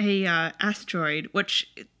a asteroid, which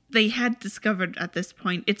they had discovered at this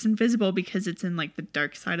point. It's invisible because it's in like the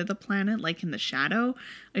dark side of the planet, like in the shadow.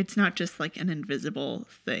 It's not just like an invisible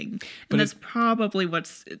thing. But and that's probably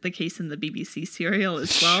what's the case in the BBC serial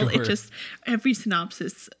as well. Sure. It just, every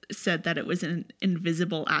synopsis said that it was an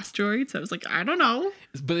invisible asteroid. So I was like, I don't know.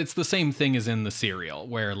 But it's the same thing as in the serial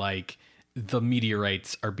where like the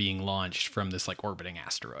meteorites are being launched from this like orbiting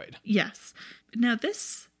asteroid. Yes. Now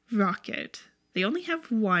this rocket, they only have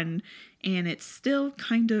one, and it's still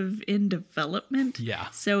kind of in development. Yeah.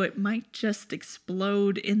 So it might just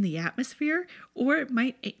explode in the atmosphere, or it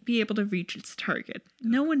might be able to reach its target.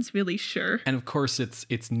 No one's really sure. And of course,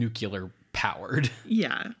 it's nuclear powered.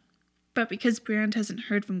 Yeah. But because Brand hasn't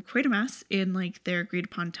heard from Quatermass in like their agreed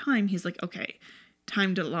upon time, he's like, okay,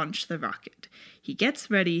 time to launch the rocket. He gets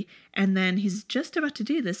ready, and then he's just about to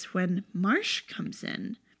do this when Marsh comes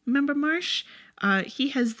in. Remember Marsh? He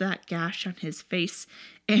has that gash on his face,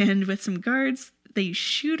 and with some guards, they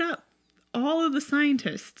shoot up all of the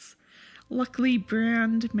scientists. Luckily,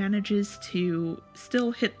 Brand manages to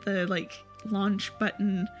still hit the like launch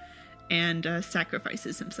button and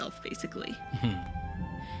sacrifices himself, basically.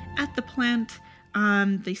 At the plant,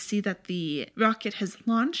 they see that the rocket has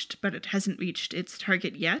launched, but it hasn't reached its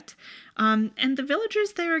target yet. And the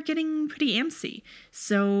villagers there are getting pretty antsy.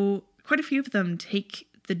 So quite a few of them take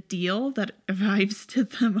the deal that arrives to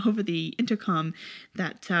them over the intercom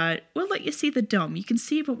that we'll let you see the dome. You can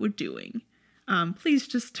see what we're doing. Please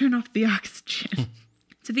just turn off the oxygen.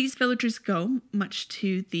 So these villagers go, much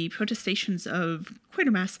to the protestations of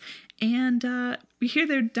Quatermass, and we hear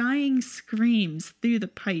their dying screams through the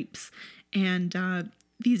pipes. And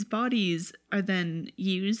these bodies are then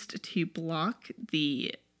used to block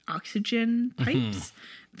the oxygen pipes.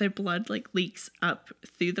 Their blood like leaks up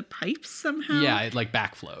through the pipes somehow. Yeah, it like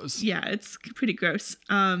backflows. Yeah, it's pretty gross.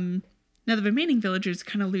 Now the remaining villagers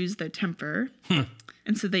kind of lose their temper.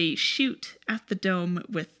 And so they shoot at the dome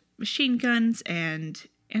with machine guns and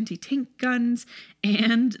anti-tank guns,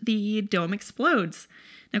 and the dome explodes.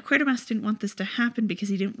 Now, Quatermass didn't want this to happen because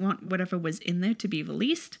he didn't want whatever was in there to be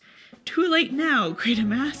released. Too late now,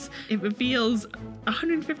 Quatermass. It reveals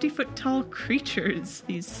 150-foot tall creatures,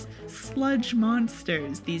 these sludge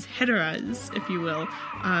monsters, these Hederas, if you will,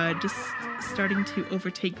 just starting to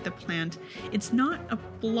overtake the plant. It's not a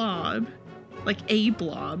blob, like a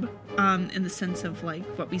blob, in the sense of like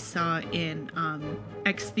what we saw in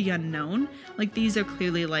X the Unknown. Like these are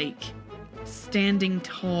clearly like standing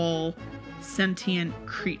tall, sentient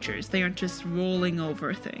creatures. They aren't just rolling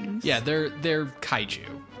over things. Yeah, they're kaiju.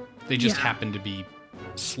 They just happen to be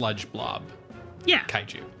sludge blob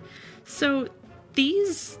kaiju. So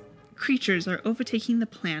these creatures are overtaking the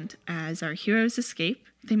plant as our heroes escape.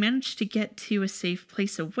 They manage to get to a safe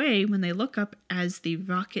place away when they look up as the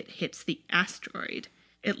rocket hits the asteroid.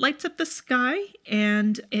 It lights up the sky,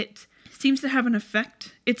 and it seems to have an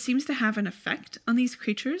effect. It seems to have an effect on these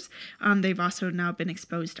creatures. They've also now been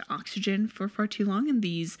exposed to oxygen for far too long, and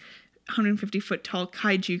these 150-foot tall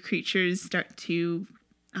kaiju creatures start to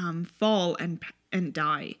fall and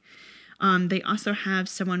die. They also have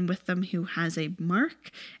someone with them who has a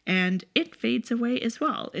mark, and it fades away as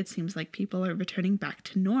well. It seems like people are returning back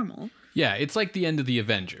to normal. Yeah, it's like the end of the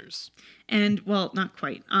Avengers. And, well, not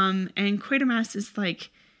quite. And Quatermass is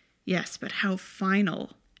like, yes, but how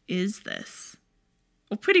final is this?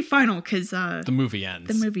 Well, pretty final, because the movie ends.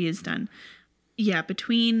 The movie is done. Yeah,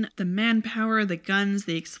 between the manpower, the guns,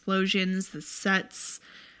 the explosions, the sets,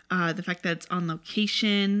 the fact that it's on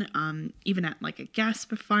location, even at like a gas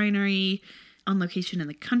refinery, on location in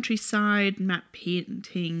the countryside, matte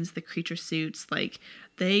paintings, the creature suits, like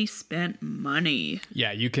they spent money.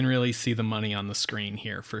 Yeah, you can really see the money on the screen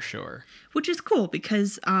here for sure. Which is cool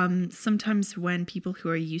because sometimes when people who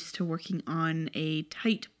are used to working on a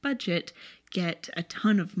tight budget get a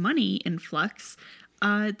ton of money influx,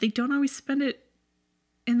 they don't always spend it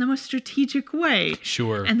in the most strategic way.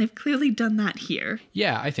 Sure. And they've clearly done that here.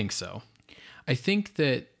 Yeah, I think so. I think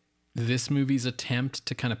that this movie's attempt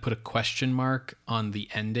to kind of put a question mark on the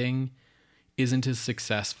ending isn't as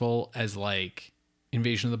successful as like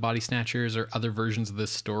Invasion of the Body Snatchers or other versions of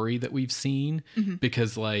this story that we've seen. Mm-hmm.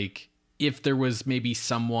 Because like if there was maybe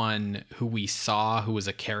someone who we saw who was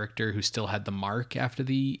a character who still had the mark after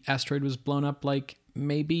the asteroid was blown up, like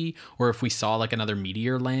maybe, or if we saw like another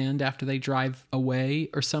meteor land after they drive away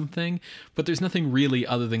or something, but there's nothing really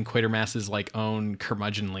other than Quatermass's like own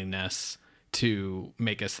curmudgeonliness to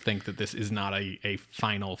make us think that this is not a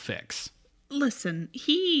final fix. Listen,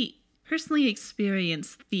 he personally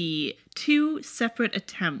experienced the 2 separate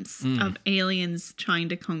attempts of aliens trying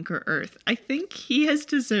to conquer Earth. I think he has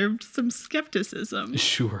deserved some skepticism.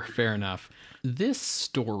 Sure, fair enough. This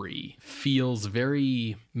story feels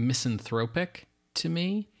very misanthropic to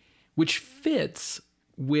me, which fits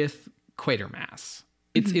with Quatermass.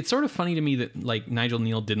 It's sort of funny to me that like Nigel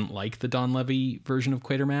Neal didn't like the Don Levy version of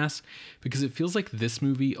Quatermass, because it feels like this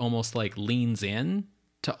movie almost like leans in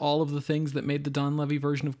to all of the things that made the Don Levy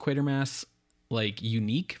version of Quatermass like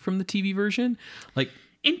unique from the TV version. Like,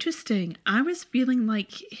 interesting. I was feeling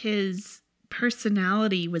like his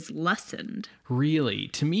personality was lessened. Really?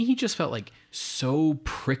 To me, he just felt like so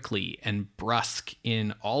prickly and brusque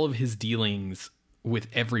in all of his dealings with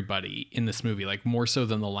everybody in this movie, like more so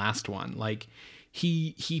than the last one. Like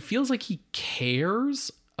he feels like he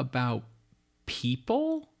cares about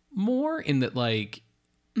people more, in that like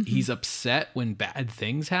he's upset when bad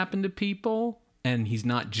things happen to people and he's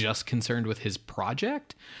not just concerned with his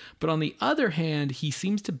project. But on the other hand, he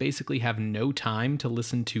seems to basically have no time to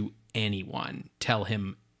listen to anyone tell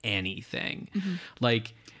him anything.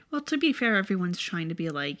 Like, well, to be fair, everyone's trying to be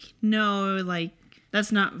like, no, like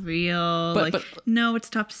that's not real. But no, it's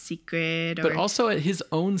top secret. But also at his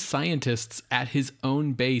own scientists at his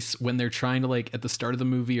own base, when they're trying to like at the start of the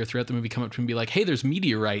movie or throughout the movie come up to him and be like, hey, there's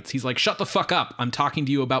meteorites. He's like, shut the fuck up. I'm talking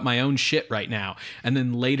to you about my own shit right now. And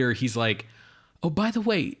then later he's like, oh, by the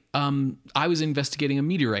way, I was investigating a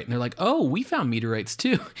meteorite. And they're like, oh, we found meteorites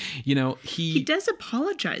too. You know, he does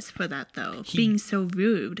apologize for that, though, being so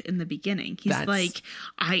rude in the beginning. He's like,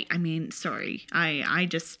 I mean, sorry, I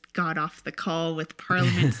just got off the call with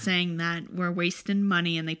Parliament saying that we're wasting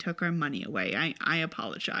money and they took our money away. I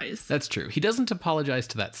apologize. That's true. He doesn't apologize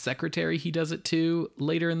to that secretary he does it to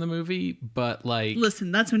later in the movie, but like...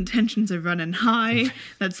 Listen, that's when tensions are running high.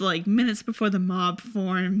 That's like minutes before the mob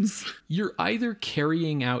forms. You're either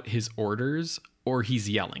carrying out his orders or he's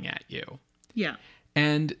yelling at you. Yeah.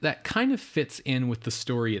 And that kind of fits in with the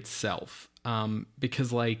story itself.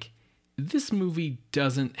 Because like this movie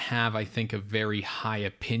doesn't have, I think, a very high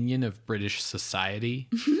opinion of British society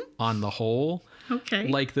on the whole. Okay.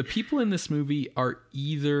 Like the people in this movie are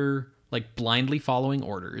either like blindly following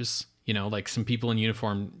orders. You know, like some people in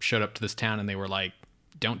uniform showed up to this town and they were like,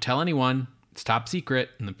 don't tell anyone, it's top secret.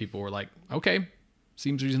 And the people were like, okay,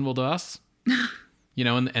 seems reasonable to us. You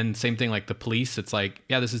know, and same thing, like the police, it's like,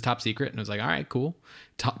 yeah, this is top secret. And it was like, all right, cool.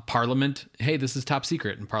 Parliament, hey, this is top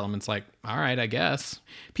secret. And Parliament's like, all right, I guess.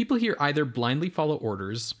 People here either blindly follow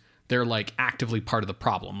orders, they're like actively part of the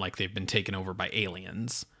problem, like they've been taken over by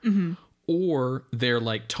aliens, or they're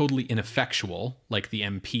like totally ineffectual, like the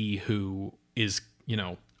MP who is, you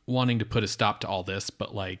know, wanting to put a stop to all this,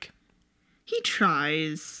 but like... He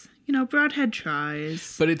tries... You know, Broadhead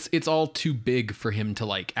tries. But it's all too big for him to,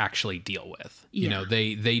 like, actually deal with. Yeah. You know,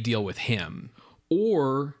 they deal with him.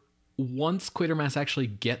 Or, once Quatermass actually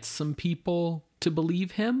gets some people to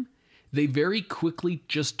believe him, they very quickly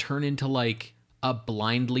just turn into, like, a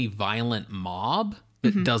blindly violent mob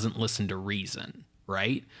that doesn't listen to reason,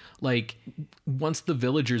 right? Like, once the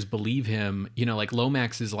villagers believe him, you know, like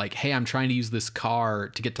Lomax is like, hey, I'm trying to use this car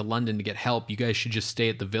to get to London to get help. You guys should just stay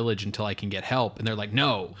at the village until I can get help. And they're like,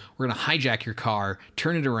 no, we're going to hijack your car,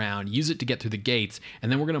 turn it around, use it to get through the gates.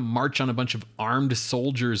 And then we're going to march on a bunch of armed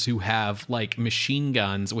soldiers who have like machine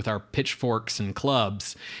guns with our pitchforks and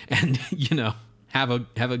clubs and, you know, have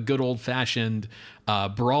a good old fashioned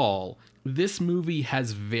brawl. This movie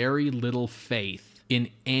has very little faith in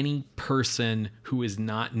any person who is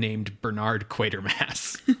not named Bernard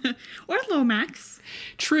Quatermass. Or Lomax.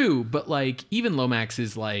 True, but like even Lomax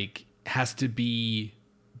is like has to be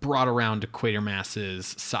brought around to Quatermass's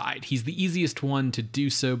side. He's the easiest one to do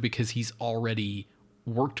so because he's already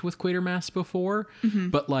worked with Quatermass before.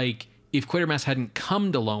 But like if Quatermass hadn't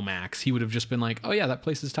come to Lomax, he would have just been like, oh yeah, that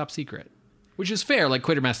place is top secret. Which is fair, like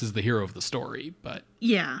Quatermass is the hero of the story, but...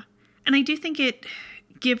 Yeah. And I do think it,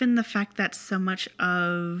 given the fact that so much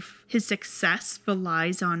of his success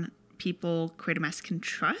relies on people Quatermass can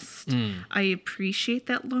trust, I appreciate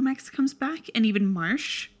that Lomax comes back, and even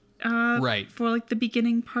Marsh, right, for like the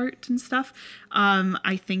beginning part and stuff.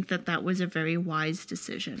 I think that was a very wise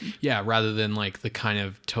decision. Yeah, rather than like the kind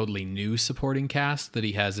of totally new supporting cast that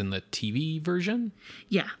he has in the TV version.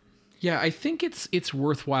 Yeah. Yeah, I think it's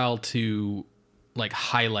worthwhile to like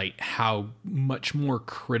highlight how much more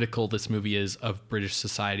critical this movie is of British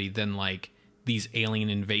society than like these alien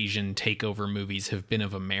invasion takeover movies have been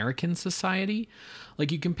of American society.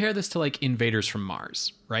 Like you compare this to like Invaders from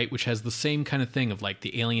Mars, right? Which has the same kind of thing of like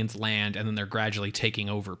the aliens land and then they're gradually taking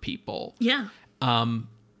over people. Yeah.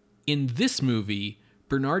 In this movie,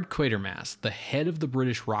 Bernard Quatermass, the head of the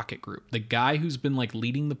British rocket group, the guy who's been like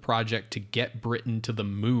leading the project to get Britain to the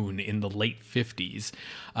moon in the late 50s,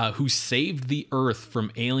 who saved the Earth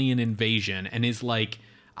from alien invasion and is like,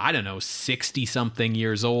 I don't know, 60 something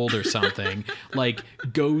years old or something, like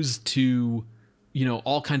goes to, you know,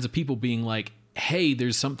 all kinds of people being like, hey,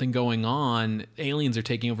 there's something going on. Aliens are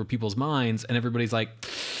taking over people's minds. And everybody's like,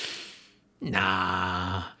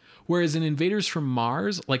 nah. Whereas in Invaders from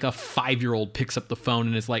Mars, like a 5-year-old picks up the phone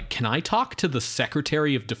and is like, can I talk to the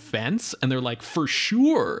Secretary of Defense? And they're like, for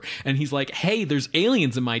sure. And he's like, hey, there's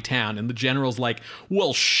aliens in my town. And the general's like,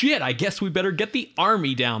 well, shit, I guess we better get the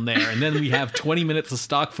army down there. And then we have 20 minutes of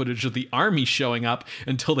stock footage of the army showing up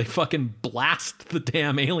until they fucking blast the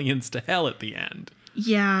damn aliens to hell at the end.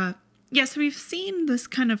 Yeah. Yeah, so we've seen this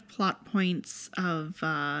kind of plot points of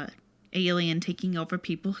alien taking over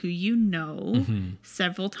people who you know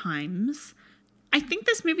several times. I think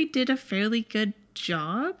this movie did a fairly good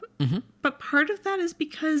job, but part of that is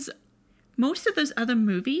because most of those other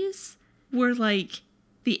movies were like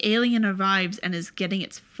the alien arrives and is getting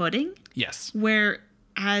its footing. Yes.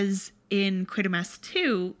 Whereas in Quatermass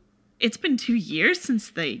 2, it's been 2 years since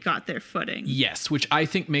they got their footing. Yes, which I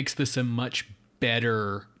think makes this a much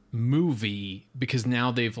better movie because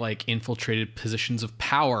now they've like infiltrated positions of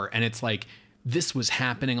power and it's like this was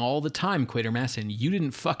happening all the time, Quatermass, and you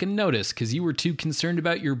didn't fucking notice because you were too concerned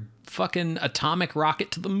about your fucking atomic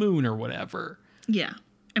rocket to the moon or whatever. Yeah.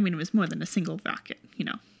 I mean, it was more than a single rocket, you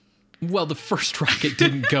know. Well, the first rocket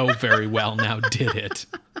didn't go very well now, did it?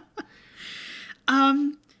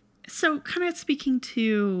 So kind of speaking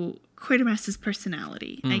to Quatermass's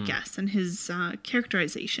personality, I guess, and his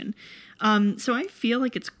characterization. So I feel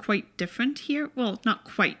like it's quite different here. Well, not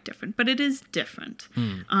quite different, but it is different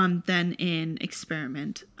than in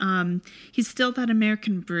Experiment. He's still that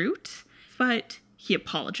American brute, but he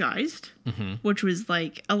apologized, which was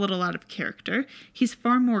like a little out of character. He's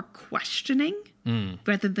far more questioning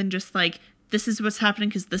rather than just like, this is what's happening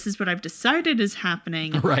because this is what I've decided is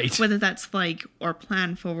happening. Right. Whether that's like our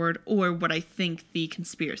plan forward or what I think the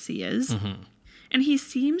conspiracy is. And he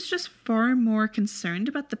seems just far more concerned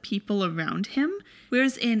about the people around him.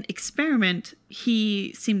 Whereas in Experiment,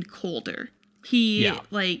 he seemed colder. He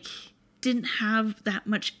like didn't have that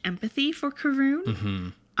much empathy for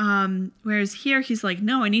Carroon. Whereas here he's like,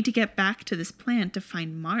 no, I need to get back to this plant to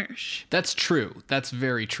find Marsh. That's true. That's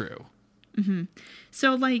very true.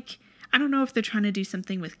 So like, I don't know if they're trying to do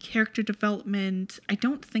something with character development. I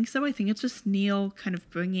don't think so. I think it's just Neil kind of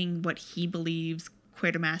bringing what he believes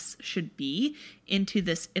Quatermass should be into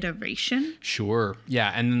this iteration. Sure.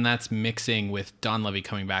 Yeah. And then that's mixing with Don Levy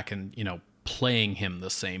coming back and, you know, playing him the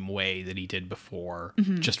same way that he did before,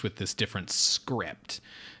 just with this different script.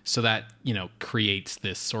 So that, you know, creates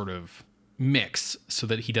this sort of mix so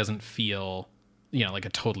that he doesn't feel, you know, like a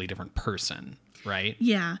totally different person. Right?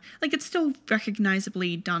 Yeah. Like it's still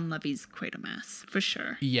recognizably Don Levy's Quatermass, for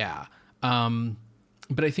sure. Yeah.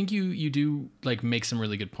 But I think you do like make some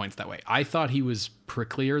really good points that way. I thought he was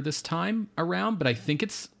pricklier this time around, but I think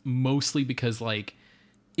it's mostly because like,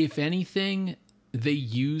 if anything, they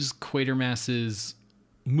use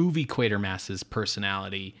movie Quatermass's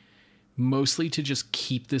personality mostly to just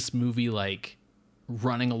keep this movie like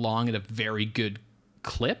running along at a very good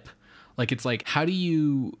clip. Like, it's like, how do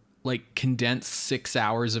you like condense 6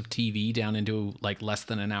 hours of TV down into like less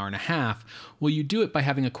than an hour and a half? Well, you do it by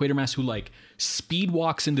having a Quatermass who like speed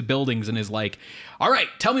walks into buildings and is like, all right,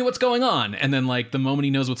 tell me what's going on. And then like the moment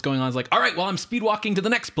he knows what's going on is like, all right, well, I'm speed walking to the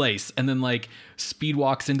next place. And then like speed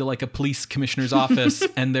walks into like a police commissioner's office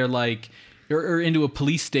and they're like, or into a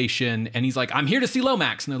police station, and he's like, I'm here to see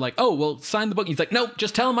Lomax. And they're like, oh, well, sign the book. And he's like, nope,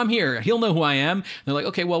 just tell him I'm here. He'll know who I am. And they're like,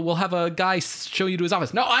 okay, well, we'll have a guy show you to his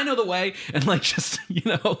office. No, I know the way. And like, just,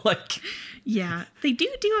 like... Yeah, they do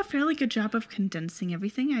a fairly good job of condensing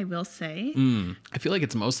everything, I will say. I feel like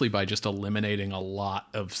it's mostly by just eliminating a lot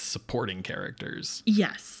of supporting characters.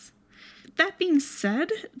 Yes. That being said,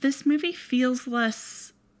 this movie feels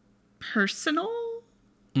less personal.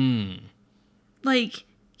 Like...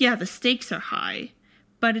 Yeah, the stakes are high,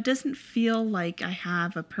 but it doesn't feel like I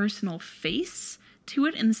have a personal face to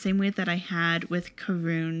it in the same way that I had with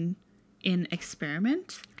Karun in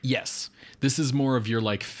Experiment. Yes. This is more of your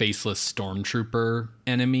like faceless stormtrooper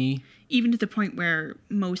enemy. Even to the point where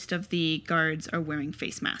most of the guards are wearing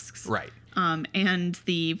face masks. Right. And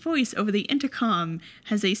the voice over the intercom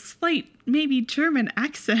has a slight, maybe German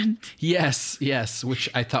accent. Yes, which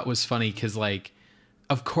I thought was funny because like,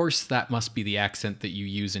 of course, that must be the accent that you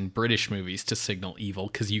use in British movies to signal evil,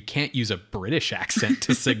 because you can't use a British accent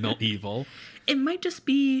to signal evil. It might just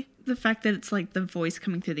be the fact that it's like the voice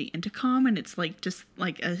coming through the intercom and it's like just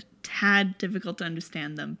like a tad difficult to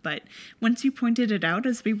understand them. But once you pointed it out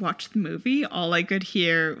as we watched the movie, all I could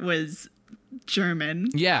hear was German.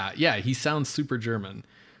 Yeah, he sounds super German.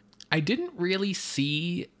 I didn't really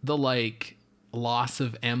see the like... loss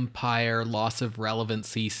of empire, loss of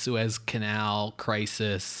relevancy, Suez Canal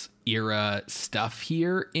crisis era stuff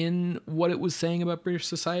here in what it was saying about British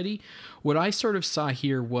society. What I sort of saw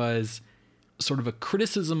here was sort of a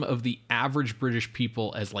criticism of the average British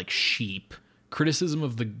people as like sheep, criticism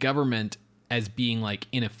of the government as being like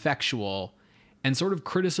ineffectual, and sort of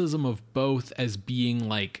criticism of both as being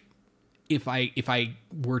like, if I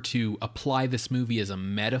were to apply this movie as a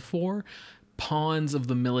metaphor, pawns of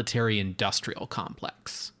the military-industrial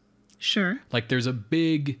complex. Sure. Like, there's a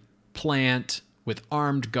big plant with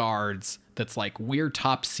armed guards that's like, we're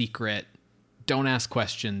top secret, don't ask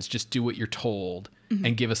questions, just do what you're told,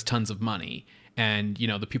 and give us tons of money. And,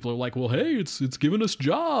 the people are like, well, hey, it's given us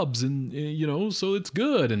jobs, and, so it's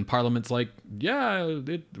good. And Parliament's like, yeah,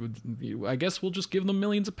 I guess we'll just give them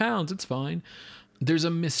millions of pounds, it's fine. There's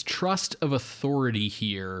a mistrust of authority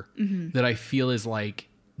here that I feel is, like,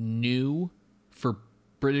 new for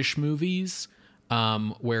British movies,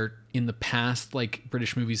 where in the past, like,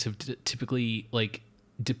 British movies have typically like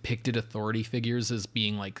depicted authority figures as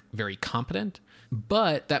being like very competent,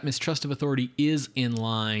 but that mistrust of authority is in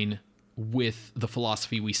line with the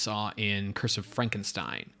philosophy we saw in Curse of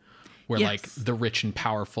Frankenstein, where like the rich and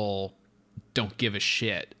powerful don't give a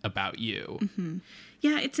shit about you.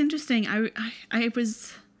 Yeah, it's interesting. I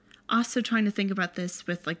was also trying to think about this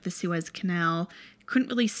with like the Suez Canal. Couldn't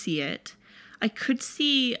really see it. I could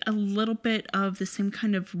see a little bit of the same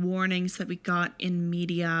kind of warnings that we got in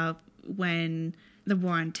media when the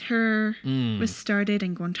War on Terror was started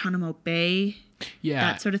in Guantanamo Bay. Yeah.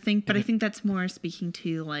 That sort of thing. But I think that's more speaking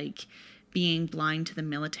to like being blind to the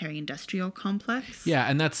military-industrial complex. Yeah,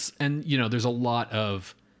 and there's a lot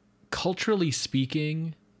of, culturally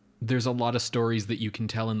speaking, there's a lot of stories that you can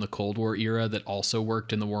tell in the Cold War era that also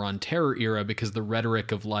worked in the War on Terror era, because the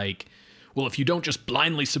rhetoric of like, well, if you don't just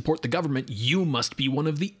blindly support the government, you must be one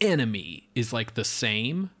of the enemy, is like the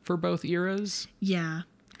same for both eras. Yeah.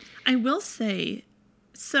 I will say,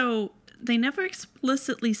 so they never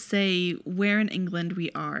explicitly say where in England we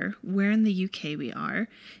are, where in the UK we are.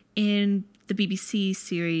 In the BBC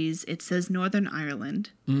series, it says Northern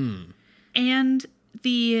Ireland. And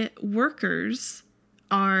the workers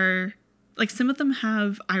are, like, some of them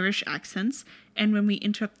have Irish accents. And when we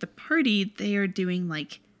interrupt the party, they are doing,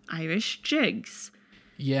 like, Irish jigs.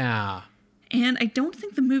 Yeah. And I don't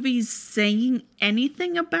think the movie's saying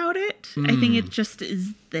anything about it. I think it just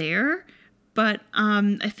is there. But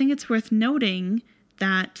I think it's worth noting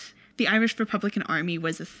that the Irish Republican Army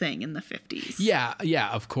was a thing in the 50s. Yeah,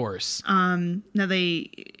 of course. Now, they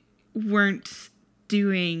weren't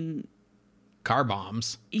doing car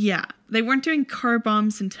bombs. Yeah, they weren't doing car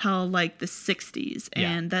bombs until, like, the 60s.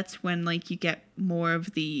 And that's when, like, you get more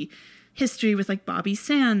of the history with, like, Bobby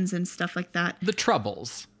Sands and stuff like that. The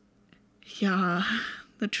Troubles. Yeah,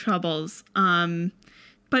 the Troubles.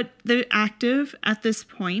 But they're active at this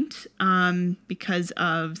point because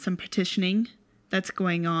of some petitioning that's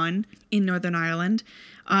going on in Northern Ireland.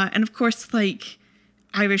 And of course, like,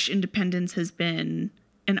 Irish independence has been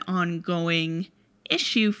an ongoing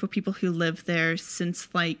issue for people who live there since,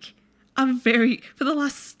 like, for the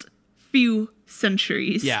last few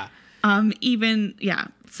centuries. Yeah.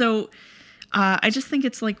 So I just think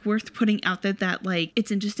it's, like, worth putting out there that, like,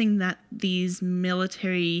 it's interesting that these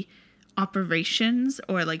military operations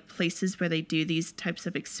or, like, places where they do these types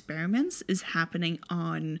of experiments is happening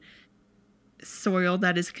on soil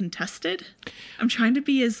that is contested. I'm trying to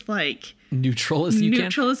be as, like, neutral as you can.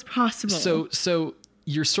 Neutral as possible. So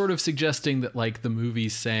you're sort of suggesting that, like, the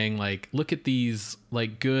movie's saying, like, look at these,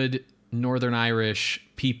 like, good Northern Irish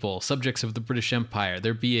people, subjects of the British Empire.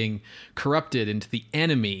 They're being corrupted into the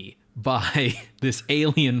enemy by this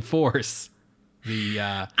alien force.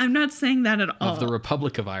 I'm not saying that at all. Of the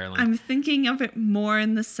Republic of Ireland. I'm thinking of it more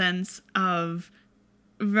in the sense of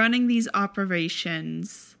running these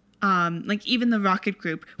operations, like even the Rocket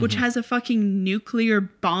Group, which has a fucking nuclear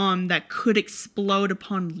bomb that could explode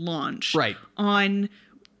upon launch. Right. On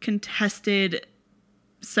contested,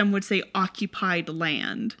 some would say occupied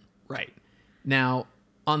land. Right. Now,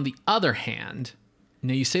 on the other hand,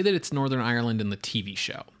 now you say that it's Northern Ireland in the TV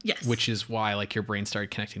show. Yes. Which is why, like, your brain started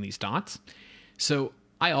connecting these dots. So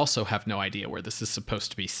I also have no idea where this is supposed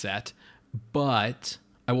to be set, but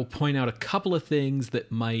I will point out a couple of things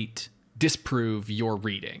that might disprove your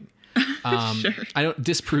reading. Sure. I don't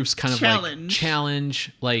disproves kind of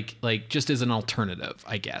Challenge. like just as an alternative,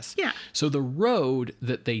 I guess. Yeah. So the road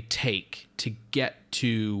that they take to get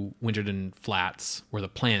to Winterden Flats, where the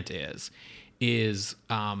plant is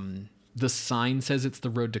the sign says it's the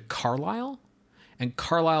road to Carlisle, and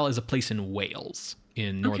Carlisle is a place in Wales,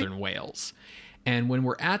 in northern Wales. And when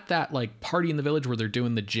we're at that, like, party in the village where they're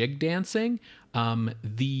doing the jig dancing,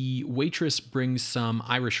 the waitress brings some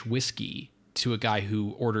Irish whiskey to a guy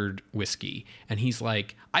who ordered whiskey. And he's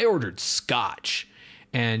like, I ordered scotch.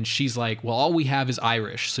 And she's like, well, all we have is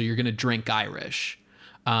Irish, so you're going to drink Irish.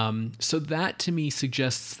 So that to me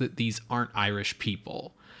suggests that these aren't Irish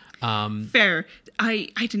people. Fair. I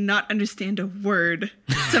did not understand a word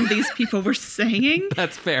some of these people were saying.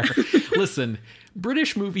 That's fair. Listen,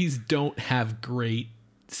 British movies don't have great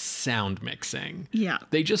sound mixing. Yeah.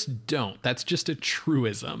 They just don't. That's just a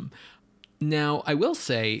truism. Now, I will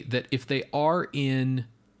say that if they are in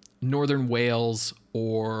Northern Wales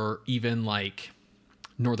or even, like,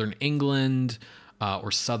 Northern England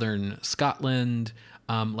or Southern Scotland,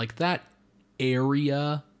 like, that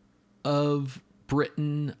area of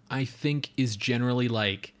Britain, I think, is generally,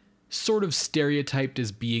 like, sort of stereotyped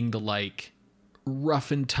as being the, like, rough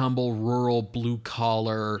and tumble, rural, blue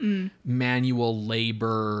collar, manual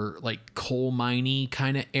labor, like, coal miney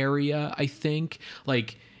kind of area, I think.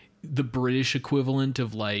 Like, the British equivalent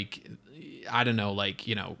of, like, I don't know, like,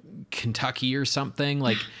 you know, Kentucky or something.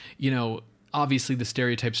 Like, you know, obviously the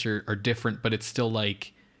stereotypes are different, but it's still,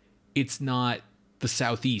 like, it's not the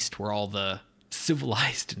Southeast where all the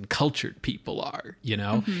civilized and cultured people are, you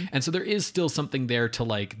know? And so there is still something there to,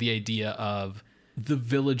 like, the idea of the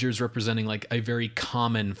villagers representing, like, a very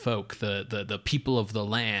common folk, the people of the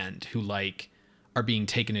land who, like, are being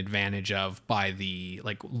taken advantage of by the,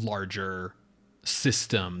 like, larger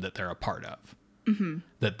system that they're a part of.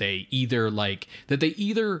 That they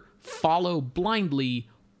either follow blindly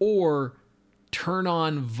or turn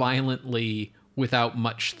on violently without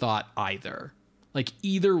much thought either. Like,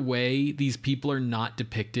 either way, these people are not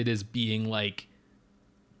depicted as being, like,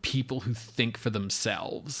 people who think for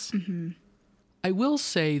themselves. I will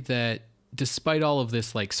say that despite all of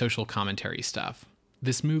this, like, social commentary stuff,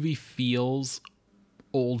 this movie feels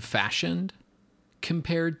old-fashioned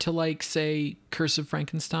compared to, like, say, Curse of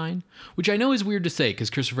Frankenstein, which I know is weird to say because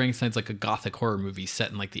Curse of Frankenstein's like a gothic horror movie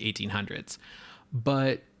set in, like, the 1800s.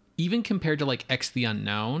 But even compared to, like, X the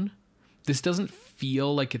Unknown, this doesn't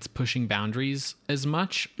feel like it's pushing boundaries as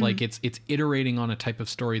much. Like, it's iterating on a type of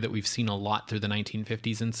story that we've seen a lot through the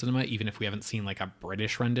 1950s in cinema, even if we haven't seen, like, a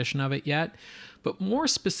British rendition of it yet. But more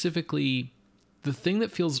specifically, the thing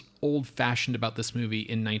that feels old-fashioned about this movie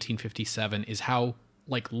in 1957 is how,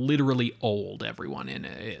 like, literally old everyone in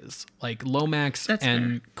it is. Like, Lomax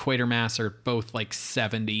and Quatermass are both, like,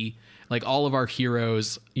 70. Like, all of our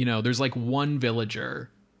heroes, you know, there's, like, one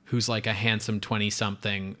villager who's, like, a handsome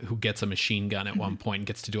 20-something who gets a machine gun at one point and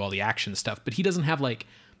gets to do all the action stuff. But he doesn't have, like,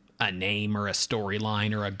 a name or a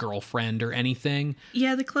storyline or a girlfriend or anything.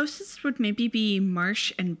 Yeah, the closest would maybe be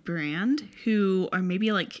Marsh and Brand, who are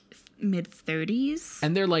maybe, like, mid-30s.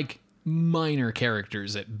 And they're, like, minor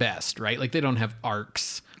characters at best, right? Like, they don't have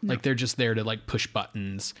arcs. No. Like, they're just there to, like, push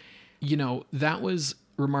buttons. You know, that was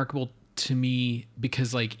remarkable to me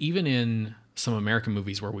because, like, even in some American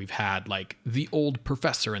movies where we've had like the old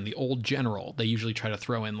professor and the old general. They usually try to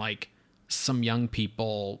throw in like some young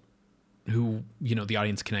people who, you know, the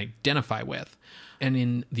audience can identify with. And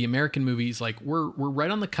in the American movies, like we're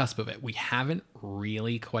right on the cusp of it. We haven't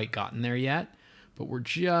really quite gotten there yet, but we're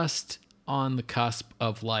just on the cusp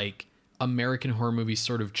of like American horror movies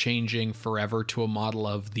sort of changing forever to a model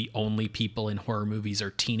of the only people in horror movies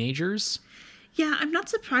are teenagers. Yeah, I'm not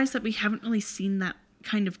surprised that we haven't really seen that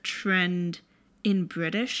kind of trend in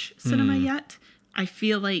British cinema yet. I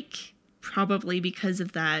feel like probably because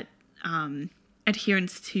of that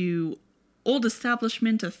adherence to old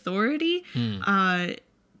establishment authority,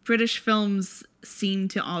 British films seem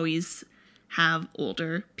to always have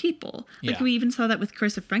older people. Like we even saw that with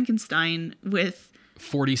Curse of Frankenstein with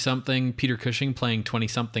 40-something Peter Cushing playing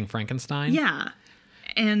 20-something Frankenstein. Yeah.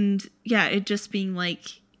 And yeah, it just being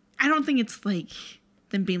like, I don't think it's like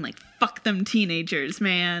them being like, fuck them teenagers,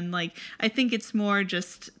 man. Like, I think it's more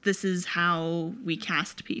just, this is how we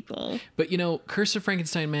cast people. But, you know, Curse of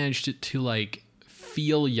Frankenstein managed to like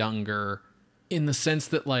feel younger in the sense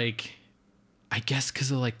that like, I guess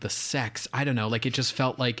because of like the sex, I don't know, like it just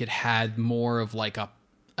felt like it had more of like a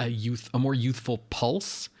more youthful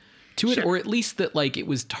pulse to it, or at least that like it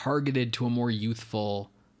was targeted to a more youthful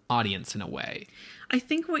audience in a way. I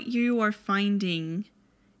think what you are finding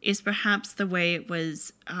is perhaps the way it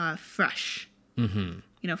was fresh. Mm-hmm.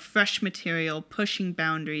 You know, fresh material, pushing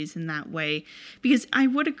boundaries in that way. Because I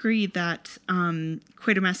would agree that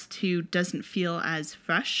Quatermass 2 doesn't feel as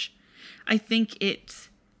fresh. I think it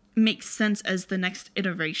makes sense as the next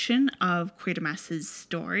iteration of Quatermass's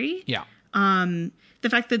story. Yeah. The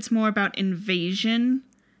fact that it's more about invasion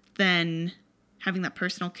than having that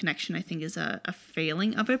personal connection, I think, is a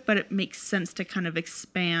failing of it. But it makes sense to kind of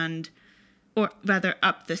expand, or rather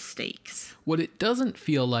up the stakes. What it doesn't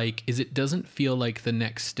feel like is it doesn't feel like the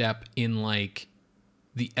next step in like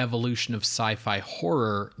the evolution of sci-fi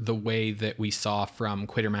horror the way that we saw from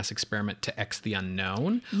Quatermass Experiment to X the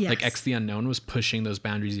Unknown. Yes. Like X the Unknown was pushing those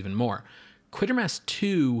boundaries even more. Quatermass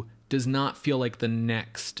 2 does not feel like the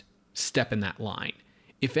next step in that line.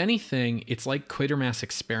 If anything, it's like Quatermass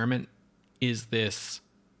Experiment is this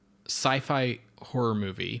sci-fi horror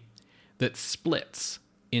movie that splits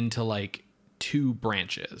into like two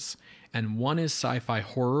branches. And one is sci-fi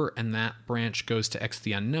horror, and that branch goes to X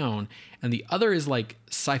the Unknown. And the other is like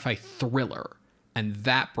sci-fi thriller, and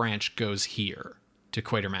that branch goes here to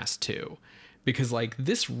Quatermass 2. Because like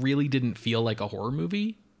this really didn't feel like a horror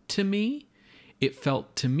movie to me. It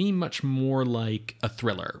felt to me much more like a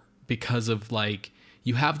thriller because of like,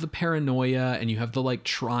 you have the paranoia and you have the like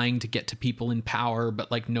trying to get to people in power,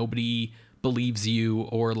 but like nobody believes you,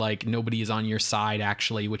 or like nobody is on your side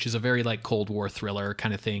actually, which is a very like Cold War thriller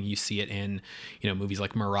kind of thing. You see it in, you know, movies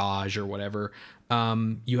like Mirage or whatever.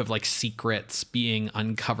 You have like secrets being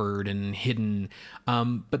uncovered and hidden.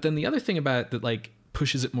 But then the other thing about it that like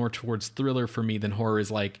pushes it more towards thriller for me than horror is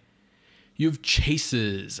like, you have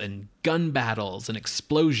chases and gun battles and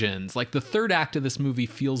explosions. Like the third act of this movie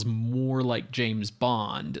feels more like James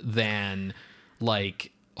Bond than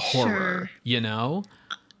like horror, you know?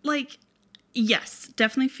 Like, yes,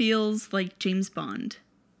 definitely feels like James Bond.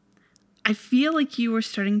 I feel like you were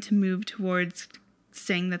starting to move towards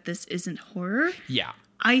saying that this isn't horror. Yeah.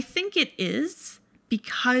 I think it is,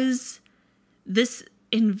 because this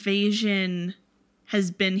invasion has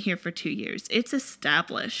been here for 2 years. It's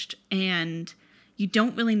established, and you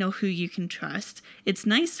don't really know who you can trust. It's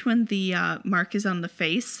nice when the mark is on the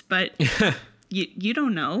face, but you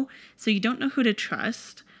don't know. So you don't know who to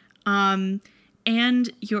trust. And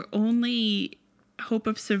your only hope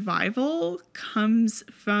of survival comes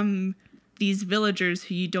from these villagers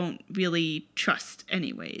who you don't really trust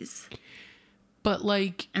anyways. But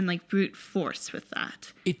like... And like brute force with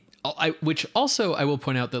that. Which also I will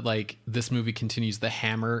point out that like this movie continues the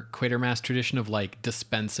Hammer Quatermass tradition of like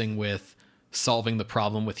dispensing with solving the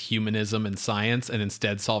problem with humanism and science, and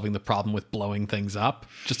instead solving the problem with blowing things up,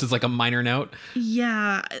 just as like a minor note.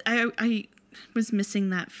 Yeah, I was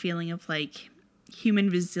missing that feeling of like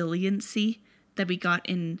human resiliency that we got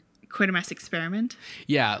in Quatermass Experiment.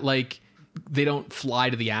 Yeah, like they don't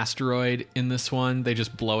fly to the asteroid in this one. They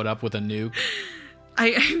just blow it up with a nuke.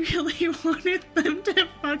 I really wanted them to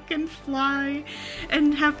fucking fly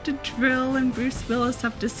and have to drill, and Bruce Willis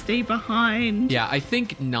have to stay behind. Yeah, I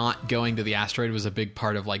think not going to the asteroid was a big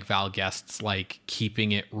part of like Val Guest's like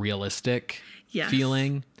keeping it realistic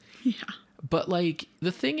feeling. Yeah. But like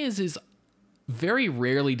the thing is very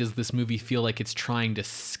rarely does this movie feel like it's trying to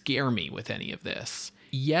scare me with any of this.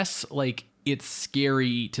 Yes, like it's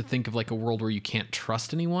scary to think of like a world where you can't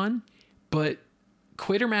trust anyone, but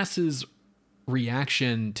Quatermass's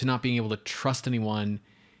reaction to not being able to trust anyone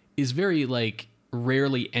is very like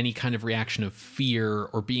rarely any kind of reaction of fear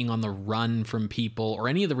or being on the run from people or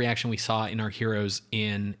any of the reaction we saw in our heroes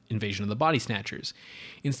in Invasion of the Body Snatchers.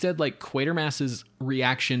 Instead, like Quatermass's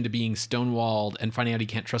reaction to being stonewalled and finding out he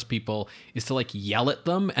can't trust people is to like yell at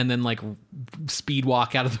them and then like speed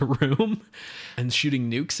walk out of the room and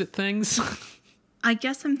shooting nukes at things. I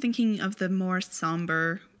guess I'm thinking of the more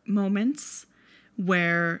somber moments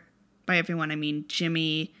where, by everyone I mean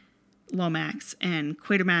Jimmy, Lomax, and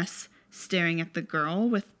Quatermass staring at the girl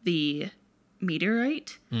with the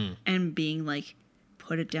meteorite and being like,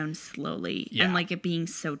 put it down slowly. Yeah. And like it being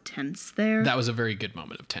so tense there. That was a very good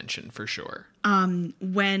moment of tension for sure.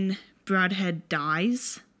 When Broadhead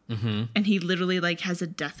dies and he literally like has a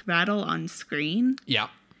death rattle on screen. Yeah,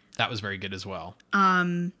 that was very good as well.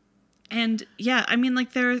 And yeah, I mean,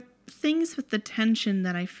 like there are things with the tension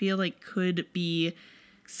that I feel like could be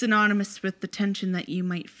synonymous with the tension that you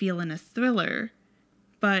might feel in a thriller.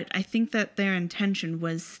 But I think that their intention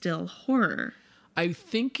was still horror. I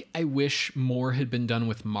think I wish more had been done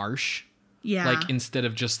with Marsh. Yeah. Like, instead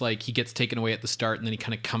of just, like, he gets taken away at the start and then he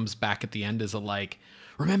kind of comes back at the end as a, like,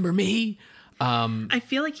 remember me? I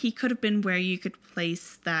feel like he could have been where you could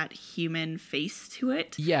place that human face to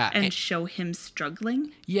it. Yeah. And show him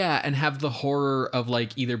struggling. Yeah, and have the horror of,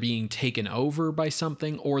 like, either being taken over by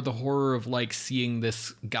something or the horror of, like, seeing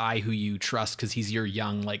this guy who you trust because he's your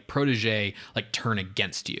young, like, protege, like, turn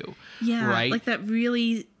against you. Yeah. Right? Like that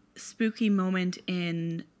really spooky moment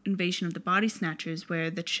in Invasion of the Body Snatchers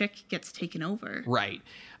where the chick gets taken over. Right.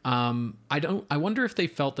 I wonder if they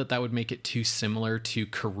felt that would make it too similar to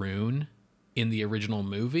Karun in the original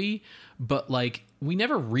movie, but like we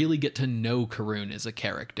never really get to know Karun as a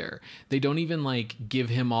character. They don't even like give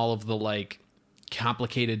him all of the like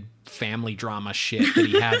complicated family drama shit that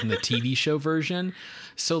he had in the TV show version.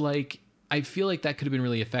 So like I feel like that could have been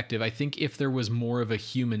really effective. I think if there was more of a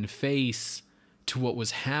human face to what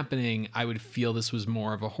was happening, I would feel this was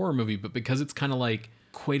more of a horror movie. But because it's kind of like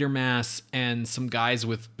Quatermass and some guys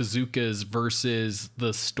with bazookas versus the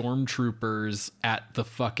stormtroopers at the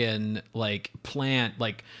fucking like plant,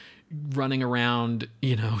 like running around,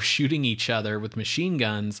 you know, shooting each other with machine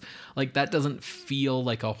guns, like that doesn't feel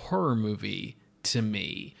like a horror movie to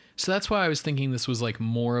me. So that's why I was thinking this was like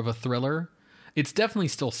more of a thriller. It's definitely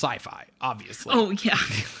still sci-fi, obviously. Oh yeah.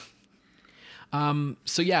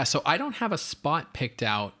 So I don't have a spot picked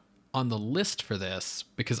out on the list for this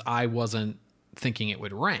because I wasn't thinking it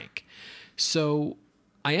would rank. So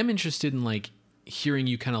I am interested in like hearing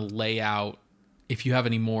you kind of lay out if you have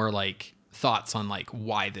any more like thoughts on like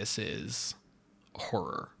why this is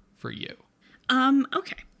horror for you.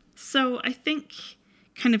 Okay. So I think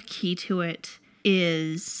kind of key to it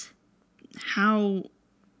is how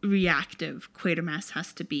reactive Quatermass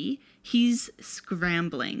has to be. He's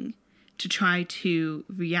scrambling to try to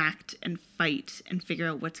react and fight and figure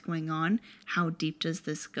out what's going on. How deep does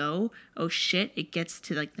this go? Oh shit, it gets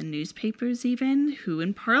to like the newspapers even, who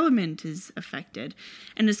in Parliament is affected,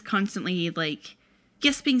 and is constantly like,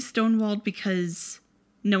 yes, being stonewalled because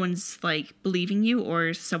no one's like believing you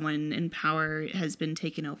or someone in power has been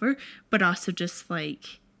taken over, but also just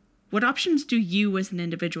like, what options do you as an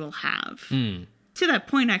individual have? To that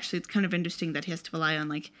point, actually, it's kind of interesting that he has to rely on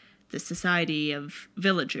like the society of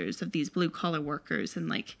villagers, of these blue collar workers and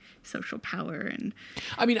like social power. And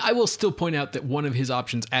I mean, I will still point out that one of his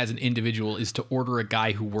options as an individual is to order a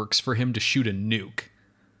guy who works for him to shoot a nuke.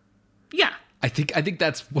 Yeah. I think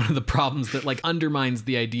that's one of the problems that like undermines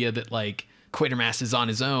the idea that like Quatermass is on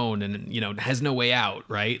his own and, you know, has no way out,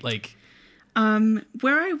 right? Like,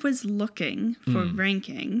 where I was looking for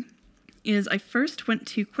ranking is I first went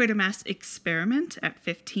to Quatermass Experiment at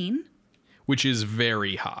 15. which is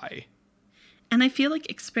very high. And I feel like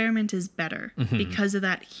Experiment is better because of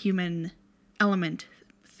that human element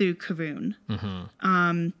through Karun.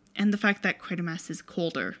 And the fact that Quatermass is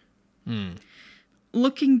colder.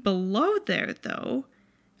 Looking below there, though,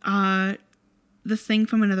 The Thing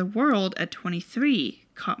from Another World at 23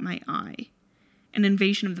 caught my eye. And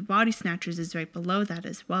Invasion of the Body Snatchers is right below that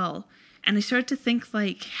as well. And I started to think,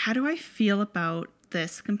 like, how do I feel about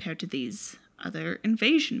this compared to these other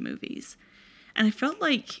invasion movies? And I felt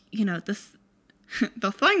like, you know, the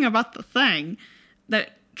thing about The Thing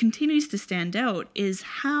that continues to stand out is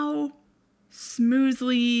how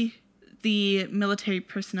smoothly the military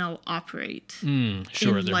personnel operate.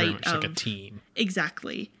 Sure, they're very much like a team.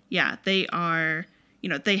 Exactly. Yeah, they are, you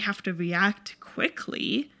know, they have to react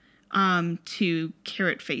quickly to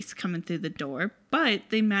Carrot Face coming through the door, but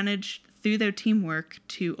they manage through their teamwork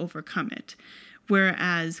to overcome it.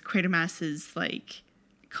 Whereas Quatermass is like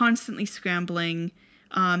constantly scrambling,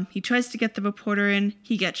 He tries to get the reporter in.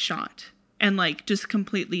 He gets shot and like just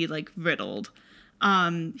completely like riddled.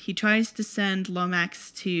 He tries to send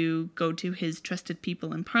Lomax to go to his trusted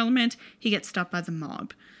people in Parliament. He gets stopped by the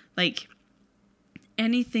mob. Like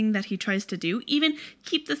anything that he tries to do, even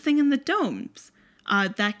keep the thing in the domes,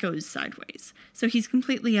 that goes sideways. So he's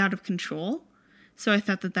completely out of control. So I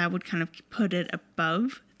thought that would kind of put it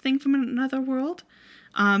above Thing from Another World.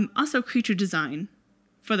 Also creature design,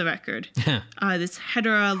 for the record. This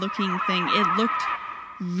Hedera looking thing, it looked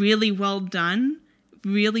really well done,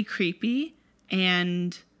 really creepy,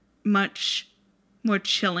 and much more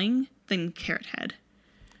chilling than Carrot Head.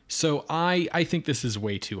 So I think this is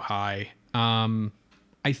way too high.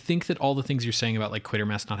 I think that all the things you're saying about like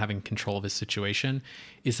Quatermass not having control of his situation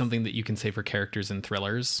is something that you can say for characters in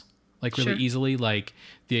thrillers, like really easily. Like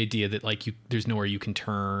the idea that like there's nowhere you can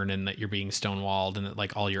turn and that you're being stonewalled and that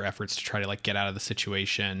like all your efforts to try to like get out of the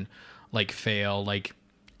situation like fail. Like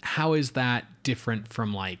how is that different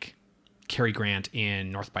from like Cary Grant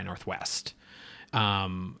in North by Northwest?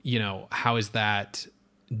 You know, how is that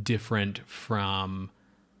different from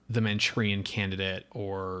The Manchurian Candidate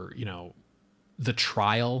or, you know, The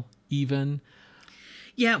Trial even?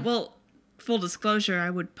 Yeah, well, full disclosure, I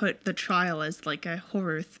would put The Trial as like a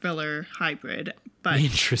horror thriller hybrid. But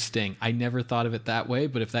Interesting. I never thought of it that way,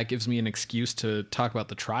 but if that gives me an excuse to talk about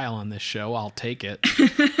The Trial on this show, I'll take it.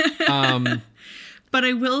 But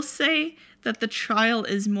I will say that The Trial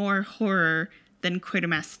is more horror than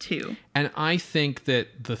Quatermass 2. And I think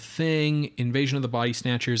that The Thing, Invasion of the Body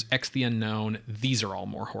Snatchers, X the Unknown, these are all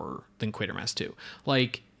more horror than Quatermass 2.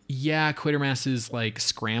 Like, yeah, Quatermass is like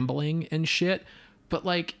scrambling and shit, but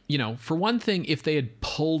like, you know, for one thing, if they had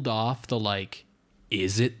pulled off the like,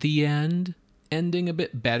 is it the end ending a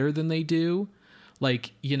bit better than they do?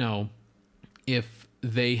 Like, you know, if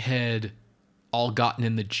they had all gotten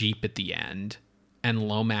in the Jeep at the end and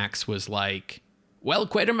Lomax was like, well,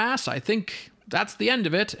 Quatermass, I think that's the end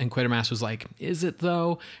of it. And Quatermass was like, is it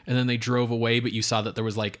though? And then they drove away, but you saw that there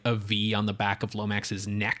was like a V on the back of Lomax's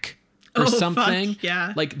neck or something. Fuck,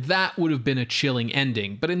 yeah. Like that would have been a chilling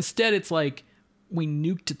ending. But instead it's like, we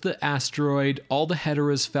nuked the asteroid, all the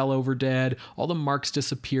Heteras fell over dead, all the marks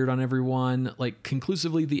disappeared on everyone. Like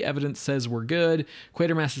conclusively the evidence says we're good.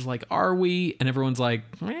 Quatermass is like, are we? And everyone's like,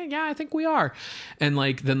 yeah, I think we are. And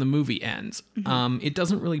like then the movie ends. It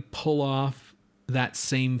doesn't really pull off that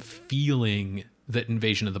same feeling that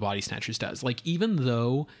Invasion of the Body Snatchers does. Like even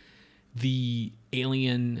though the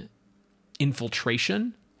alien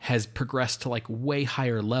infiltration has progressed to like way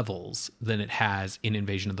higher levels than it has in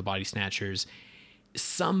Invasion of the Body Snatchers,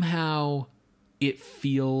 somehow it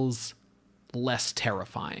feels less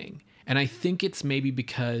terrifying. And I think it's maybe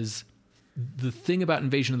because the thing about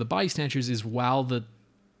Invasion of the Body Snatchers is while the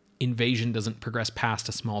invasion doesn't progress past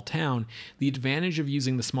a small town, the advantage of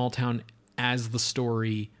using the small town as the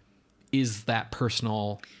story is that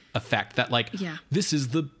personal effect that like, this is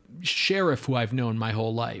the sheriff who I've known my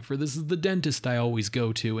whole life, or this is the dentist I always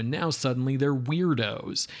go to, and now suddenly they're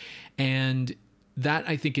weirdos. And that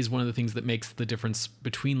I think is one of the things that makes the difference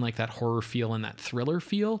between like that horror feel and that thriller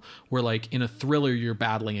feel, where like in a thriller you're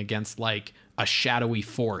battling against like a shadowy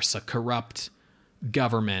force, a corrupt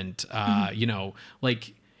government, you know,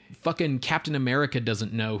 like fucking Captain America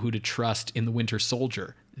doesn't know who to trust in The Winter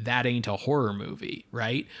Soldier. That ain't a horror movie,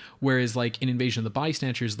 right? Whereas like in Invasion of the Body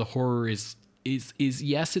Snatchers, the horror is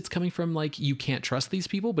yes, it's coming from like, you can't trust these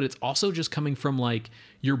people, but it's also just coming from like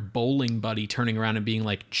your bowling buddy turning around and being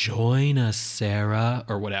like, join us, Sarah,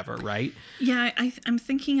 or whatever, right? Yeah, I'm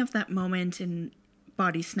thinking of that moment in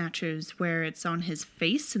Body Snatchers where it's on his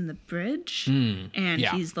face in the bridge and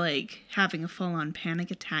he's like having a full-on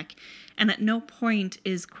panic attack. And at no point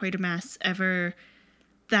is Quatermass ever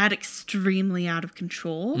that extremely out of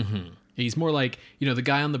control. He's more like, you know, the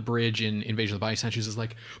guy on the bridge in Invasion of the Body Snatchers is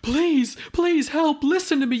like, please help,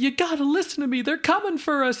 listen to me. You gotta listen to me. They're coming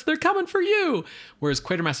for us. They're coming for you. Whereas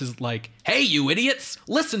Quatermass is like, hey, you idiots,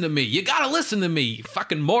 listen to me. You gotta listen to me.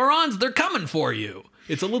 Fucking morons, they're coming for you.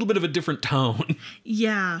 It's a little bit of a different tone.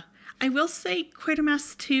 Yeah. I will say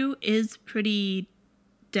Quatermass 2 is pretty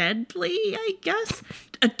deadly, I guess.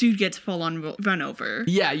 A dude gets full on run over.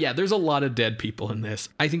 Yeah. There's a lot of dead people in this.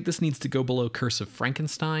 I think this needs to go below Curse of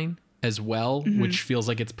Frankenstein as well, which feels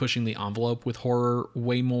like it's pushing the envelope with horror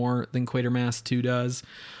way more than Quatermass 2 does.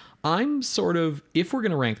 I'm sort of, if we're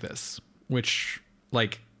going to rank this, which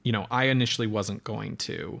like, you know, I initially wasn't going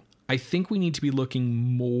to, I think we need to be looking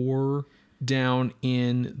more down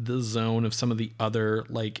in the zone of some of the other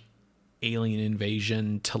like alien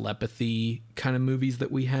invasion telepathy kind of movies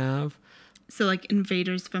that we have. So like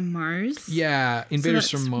Invaders from Mars? Yeah, Invaders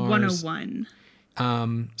from Mars. 101.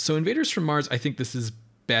 So Invaders from Mars, I think this is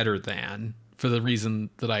better than, for the reason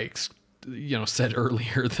that I said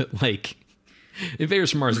earlier, that like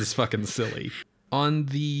Invaders from Mars is fucking silly. On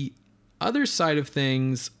the other side of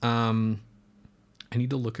things, I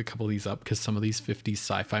need to look a couple of these up because some of these 50s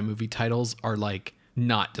sci-fi movie titles are like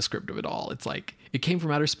not descriptive at all. It's like, it came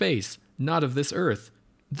from outer space, not of this earth.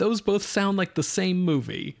 Those both sound like the same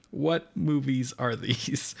movie. What movies are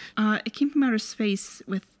these? It came from outer space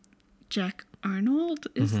with Jack Arnold,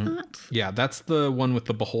 is that? Yeah, that's the one with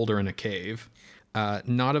the beholder in a cave.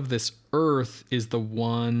 Not of This Earth is the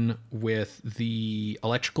one with the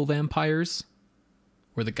electrical vampires,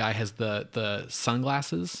 where the guy has the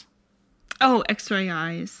sunglasses. Oh, X-ray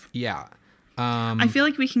eyes. Yeah. I feel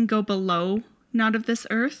like we can go below Not of This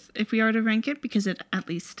Earth if we are to rank it, because it at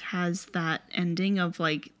least has that ending of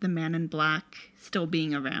like the man in black still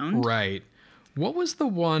being around. Right. What was the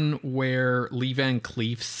one where Lee Van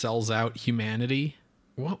Cleef sells out humanity?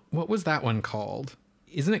 What was that one called?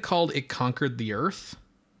 Isn't it called It Conquered the Earth?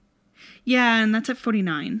 Yeah, and that's at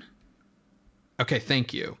 49. Okay,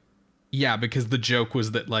 thank you. Yeah, because the joke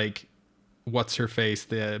was that like, what's her face?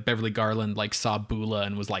 The Beverly Garland like saw Beulah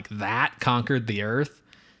and was like, that conquered the Earth?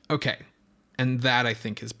 Okay. And that I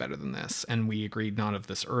think is better than this. And we agreed Not of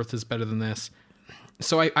This Earth is better than this.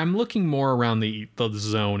 So I'm looking more around the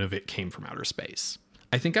zone of It Came from Outer Space.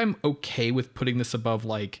 I think I'm okay with putting this above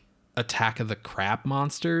like Attack of the Crab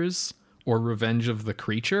Monsters or Revenge of the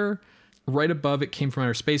Creature. Right above It Came from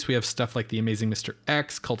Outer Space, we have stuff like The Amazing Mr.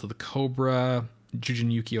 X, Cult of the Cobra,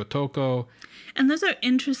 Jujin Yuki Otoko. And those are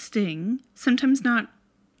interesting, sometimes not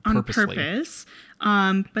on purpose,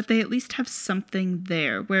 but they at least have something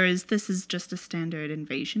there, whereas this is just a standard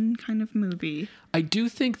invasion kind of movie. I do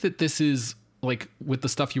think that this is, like, with the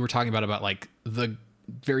stuff you were talking about like the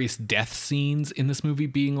various death scenes in this movie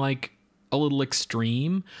being, like, a little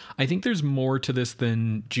extreme. I think there's more to this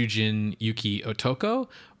than Jujin Yuki Otoko,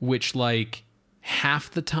 which, like, half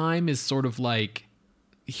the time is sort of like,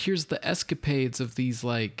 here's the escapades of these,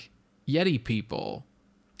 like, Yeti people.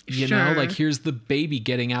 You know, like, here's the baby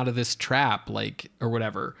getting out of this trap, like, or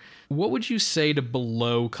whatever. What would you say to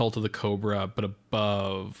below Cult of the Cobra, but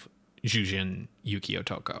above Jujin Yuki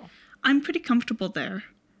Otoko? I'm pretty comfortable there.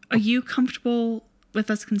 Are you comfortable with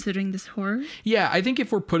us considering this horror? Yeah, I think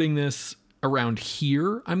if we're putting this around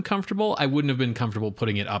here, I'm comfortable. I wouldn't have been comfortable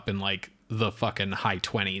putting it up in, like, the fucking high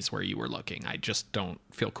 20s where you were looking. I just don't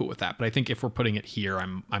feel cool with that. But I think if we're putting it here,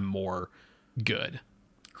 I'm more good.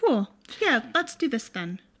 Cool. Yeah, let's do this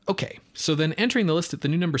then. Okay, so then entering the list at the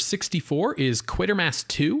new number 64 is Quatermass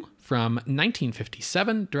 2 from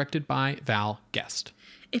 1957, directed by Val Guest.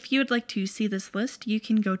 If you would like to see this list, you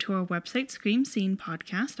can go to our website,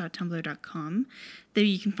 screamscenepodcast.tumblr.com. There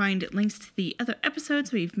you can find links to the other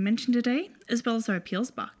episodes we've mentioned today, as well as our appeals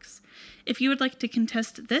box. If you would like to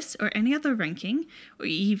contest this or any other ranking, or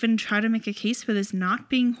even try to make a case for this not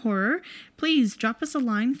being horror, please drop us a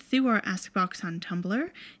line through our Ask box on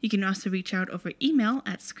Tumblr. You can also reach out over email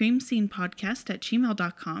at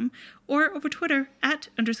screamscenepodcast@gmail.com or over Twitter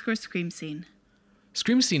 @_screamscene.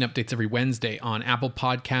 Scream Scene updates every Wednesday on Apple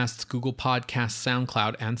Podcasts, Google Podcasts,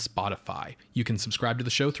 SoundCloud, and Spotify. You can subscribe to the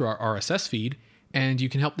show through our RSS feed, and you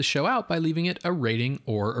can help the show out by leaving it a rating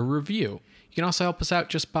or a review. You can also help us out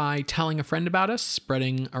just by telling a friend about us,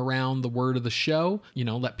 spreading around the word of the show. You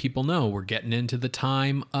know, let people know we're getting into the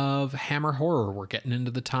time of Hammer horror. We're getting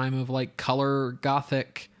into the time of, like, color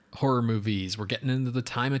gothic horror movies. We're getting into the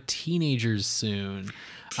time of teenagers soon.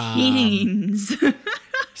 Teens.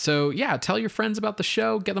 So, yeah, tell your friends about the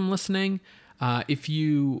show. Get them listening. If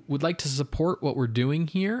you would like to support what we're doing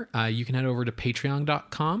here, you can head over to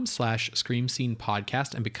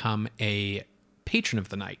patreon.com/screamscenepodcast and become a patron of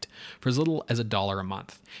the night for as little as $1 a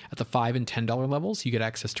month. At the $5 and $10 levels, you get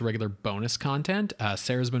access to regular bonus content.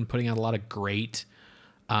 Sarah's been putting out a lot of great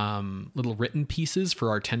little written pieces for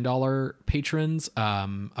our $10 patrons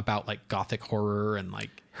about, like, gothic horror and,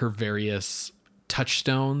 like, her various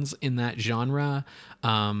touchstones in that genre.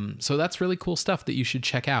 So that's really cool stuff that you should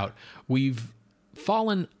check out. We've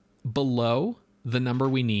fallen below the number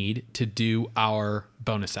we need to do our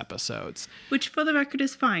bonus episodes, which, for the record,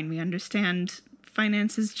 is fine. We understand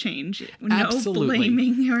finances change. No Absolutely.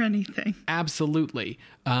 Blaming or anything. Absolutely.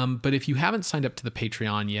 But if you haven't signed up to the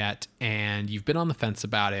Patreon yet and you've been on the fence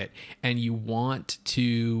about it and you want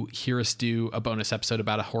to hear us do a bonus episode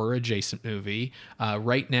about a horror adjacent movie,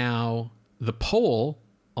 right now the poll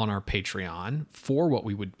on our Patreon for what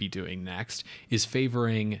we would be doing next is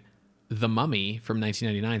favoring The Mummy from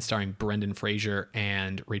 1999, starring Brendan Fraser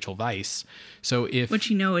and Rachel Weisz. So which,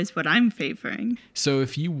 you know, is what I'm favoring. So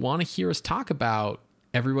if you want to hear us talk about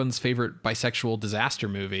everyone's favorite bisexual disaster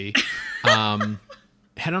movie,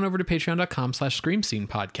 head on over to patreon.com/Scream Scene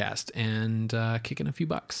Podcast and kick in a few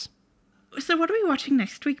bucks. So what are we watching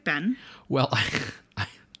next week, Ben? Well, I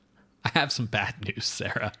have some bad news,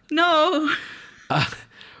 Sarah. No.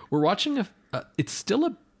 We're watching it's still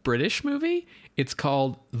a British movie. It's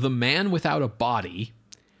called The Man Without a Body,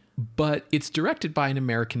 but it's directed by an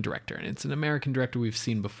American director, and it's an American director we've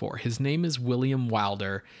seen before. His name is William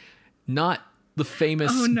Wilder, not the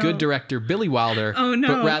famous good director Billy Wilder,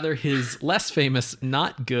 but rather his less famous,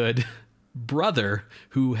 not good brother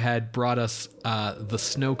who had brought us The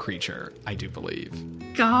Snow Creature, I do believe.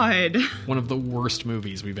 God. One of the worst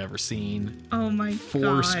movies we've ever seen. Oh my God.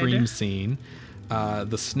 For Scream Scene.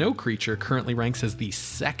 The Snow Creature currently ranks as the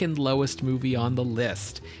second lowest movie on the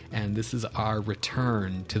list, and this is our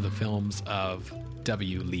return to the films of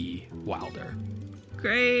W. Lee Wilder.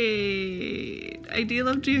 Great. I do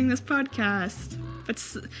love doing this podcast,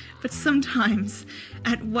 but sometimes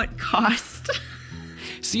at what cost?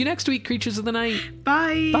 See you next week, Creatures of the Night.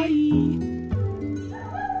 Bye. Bye.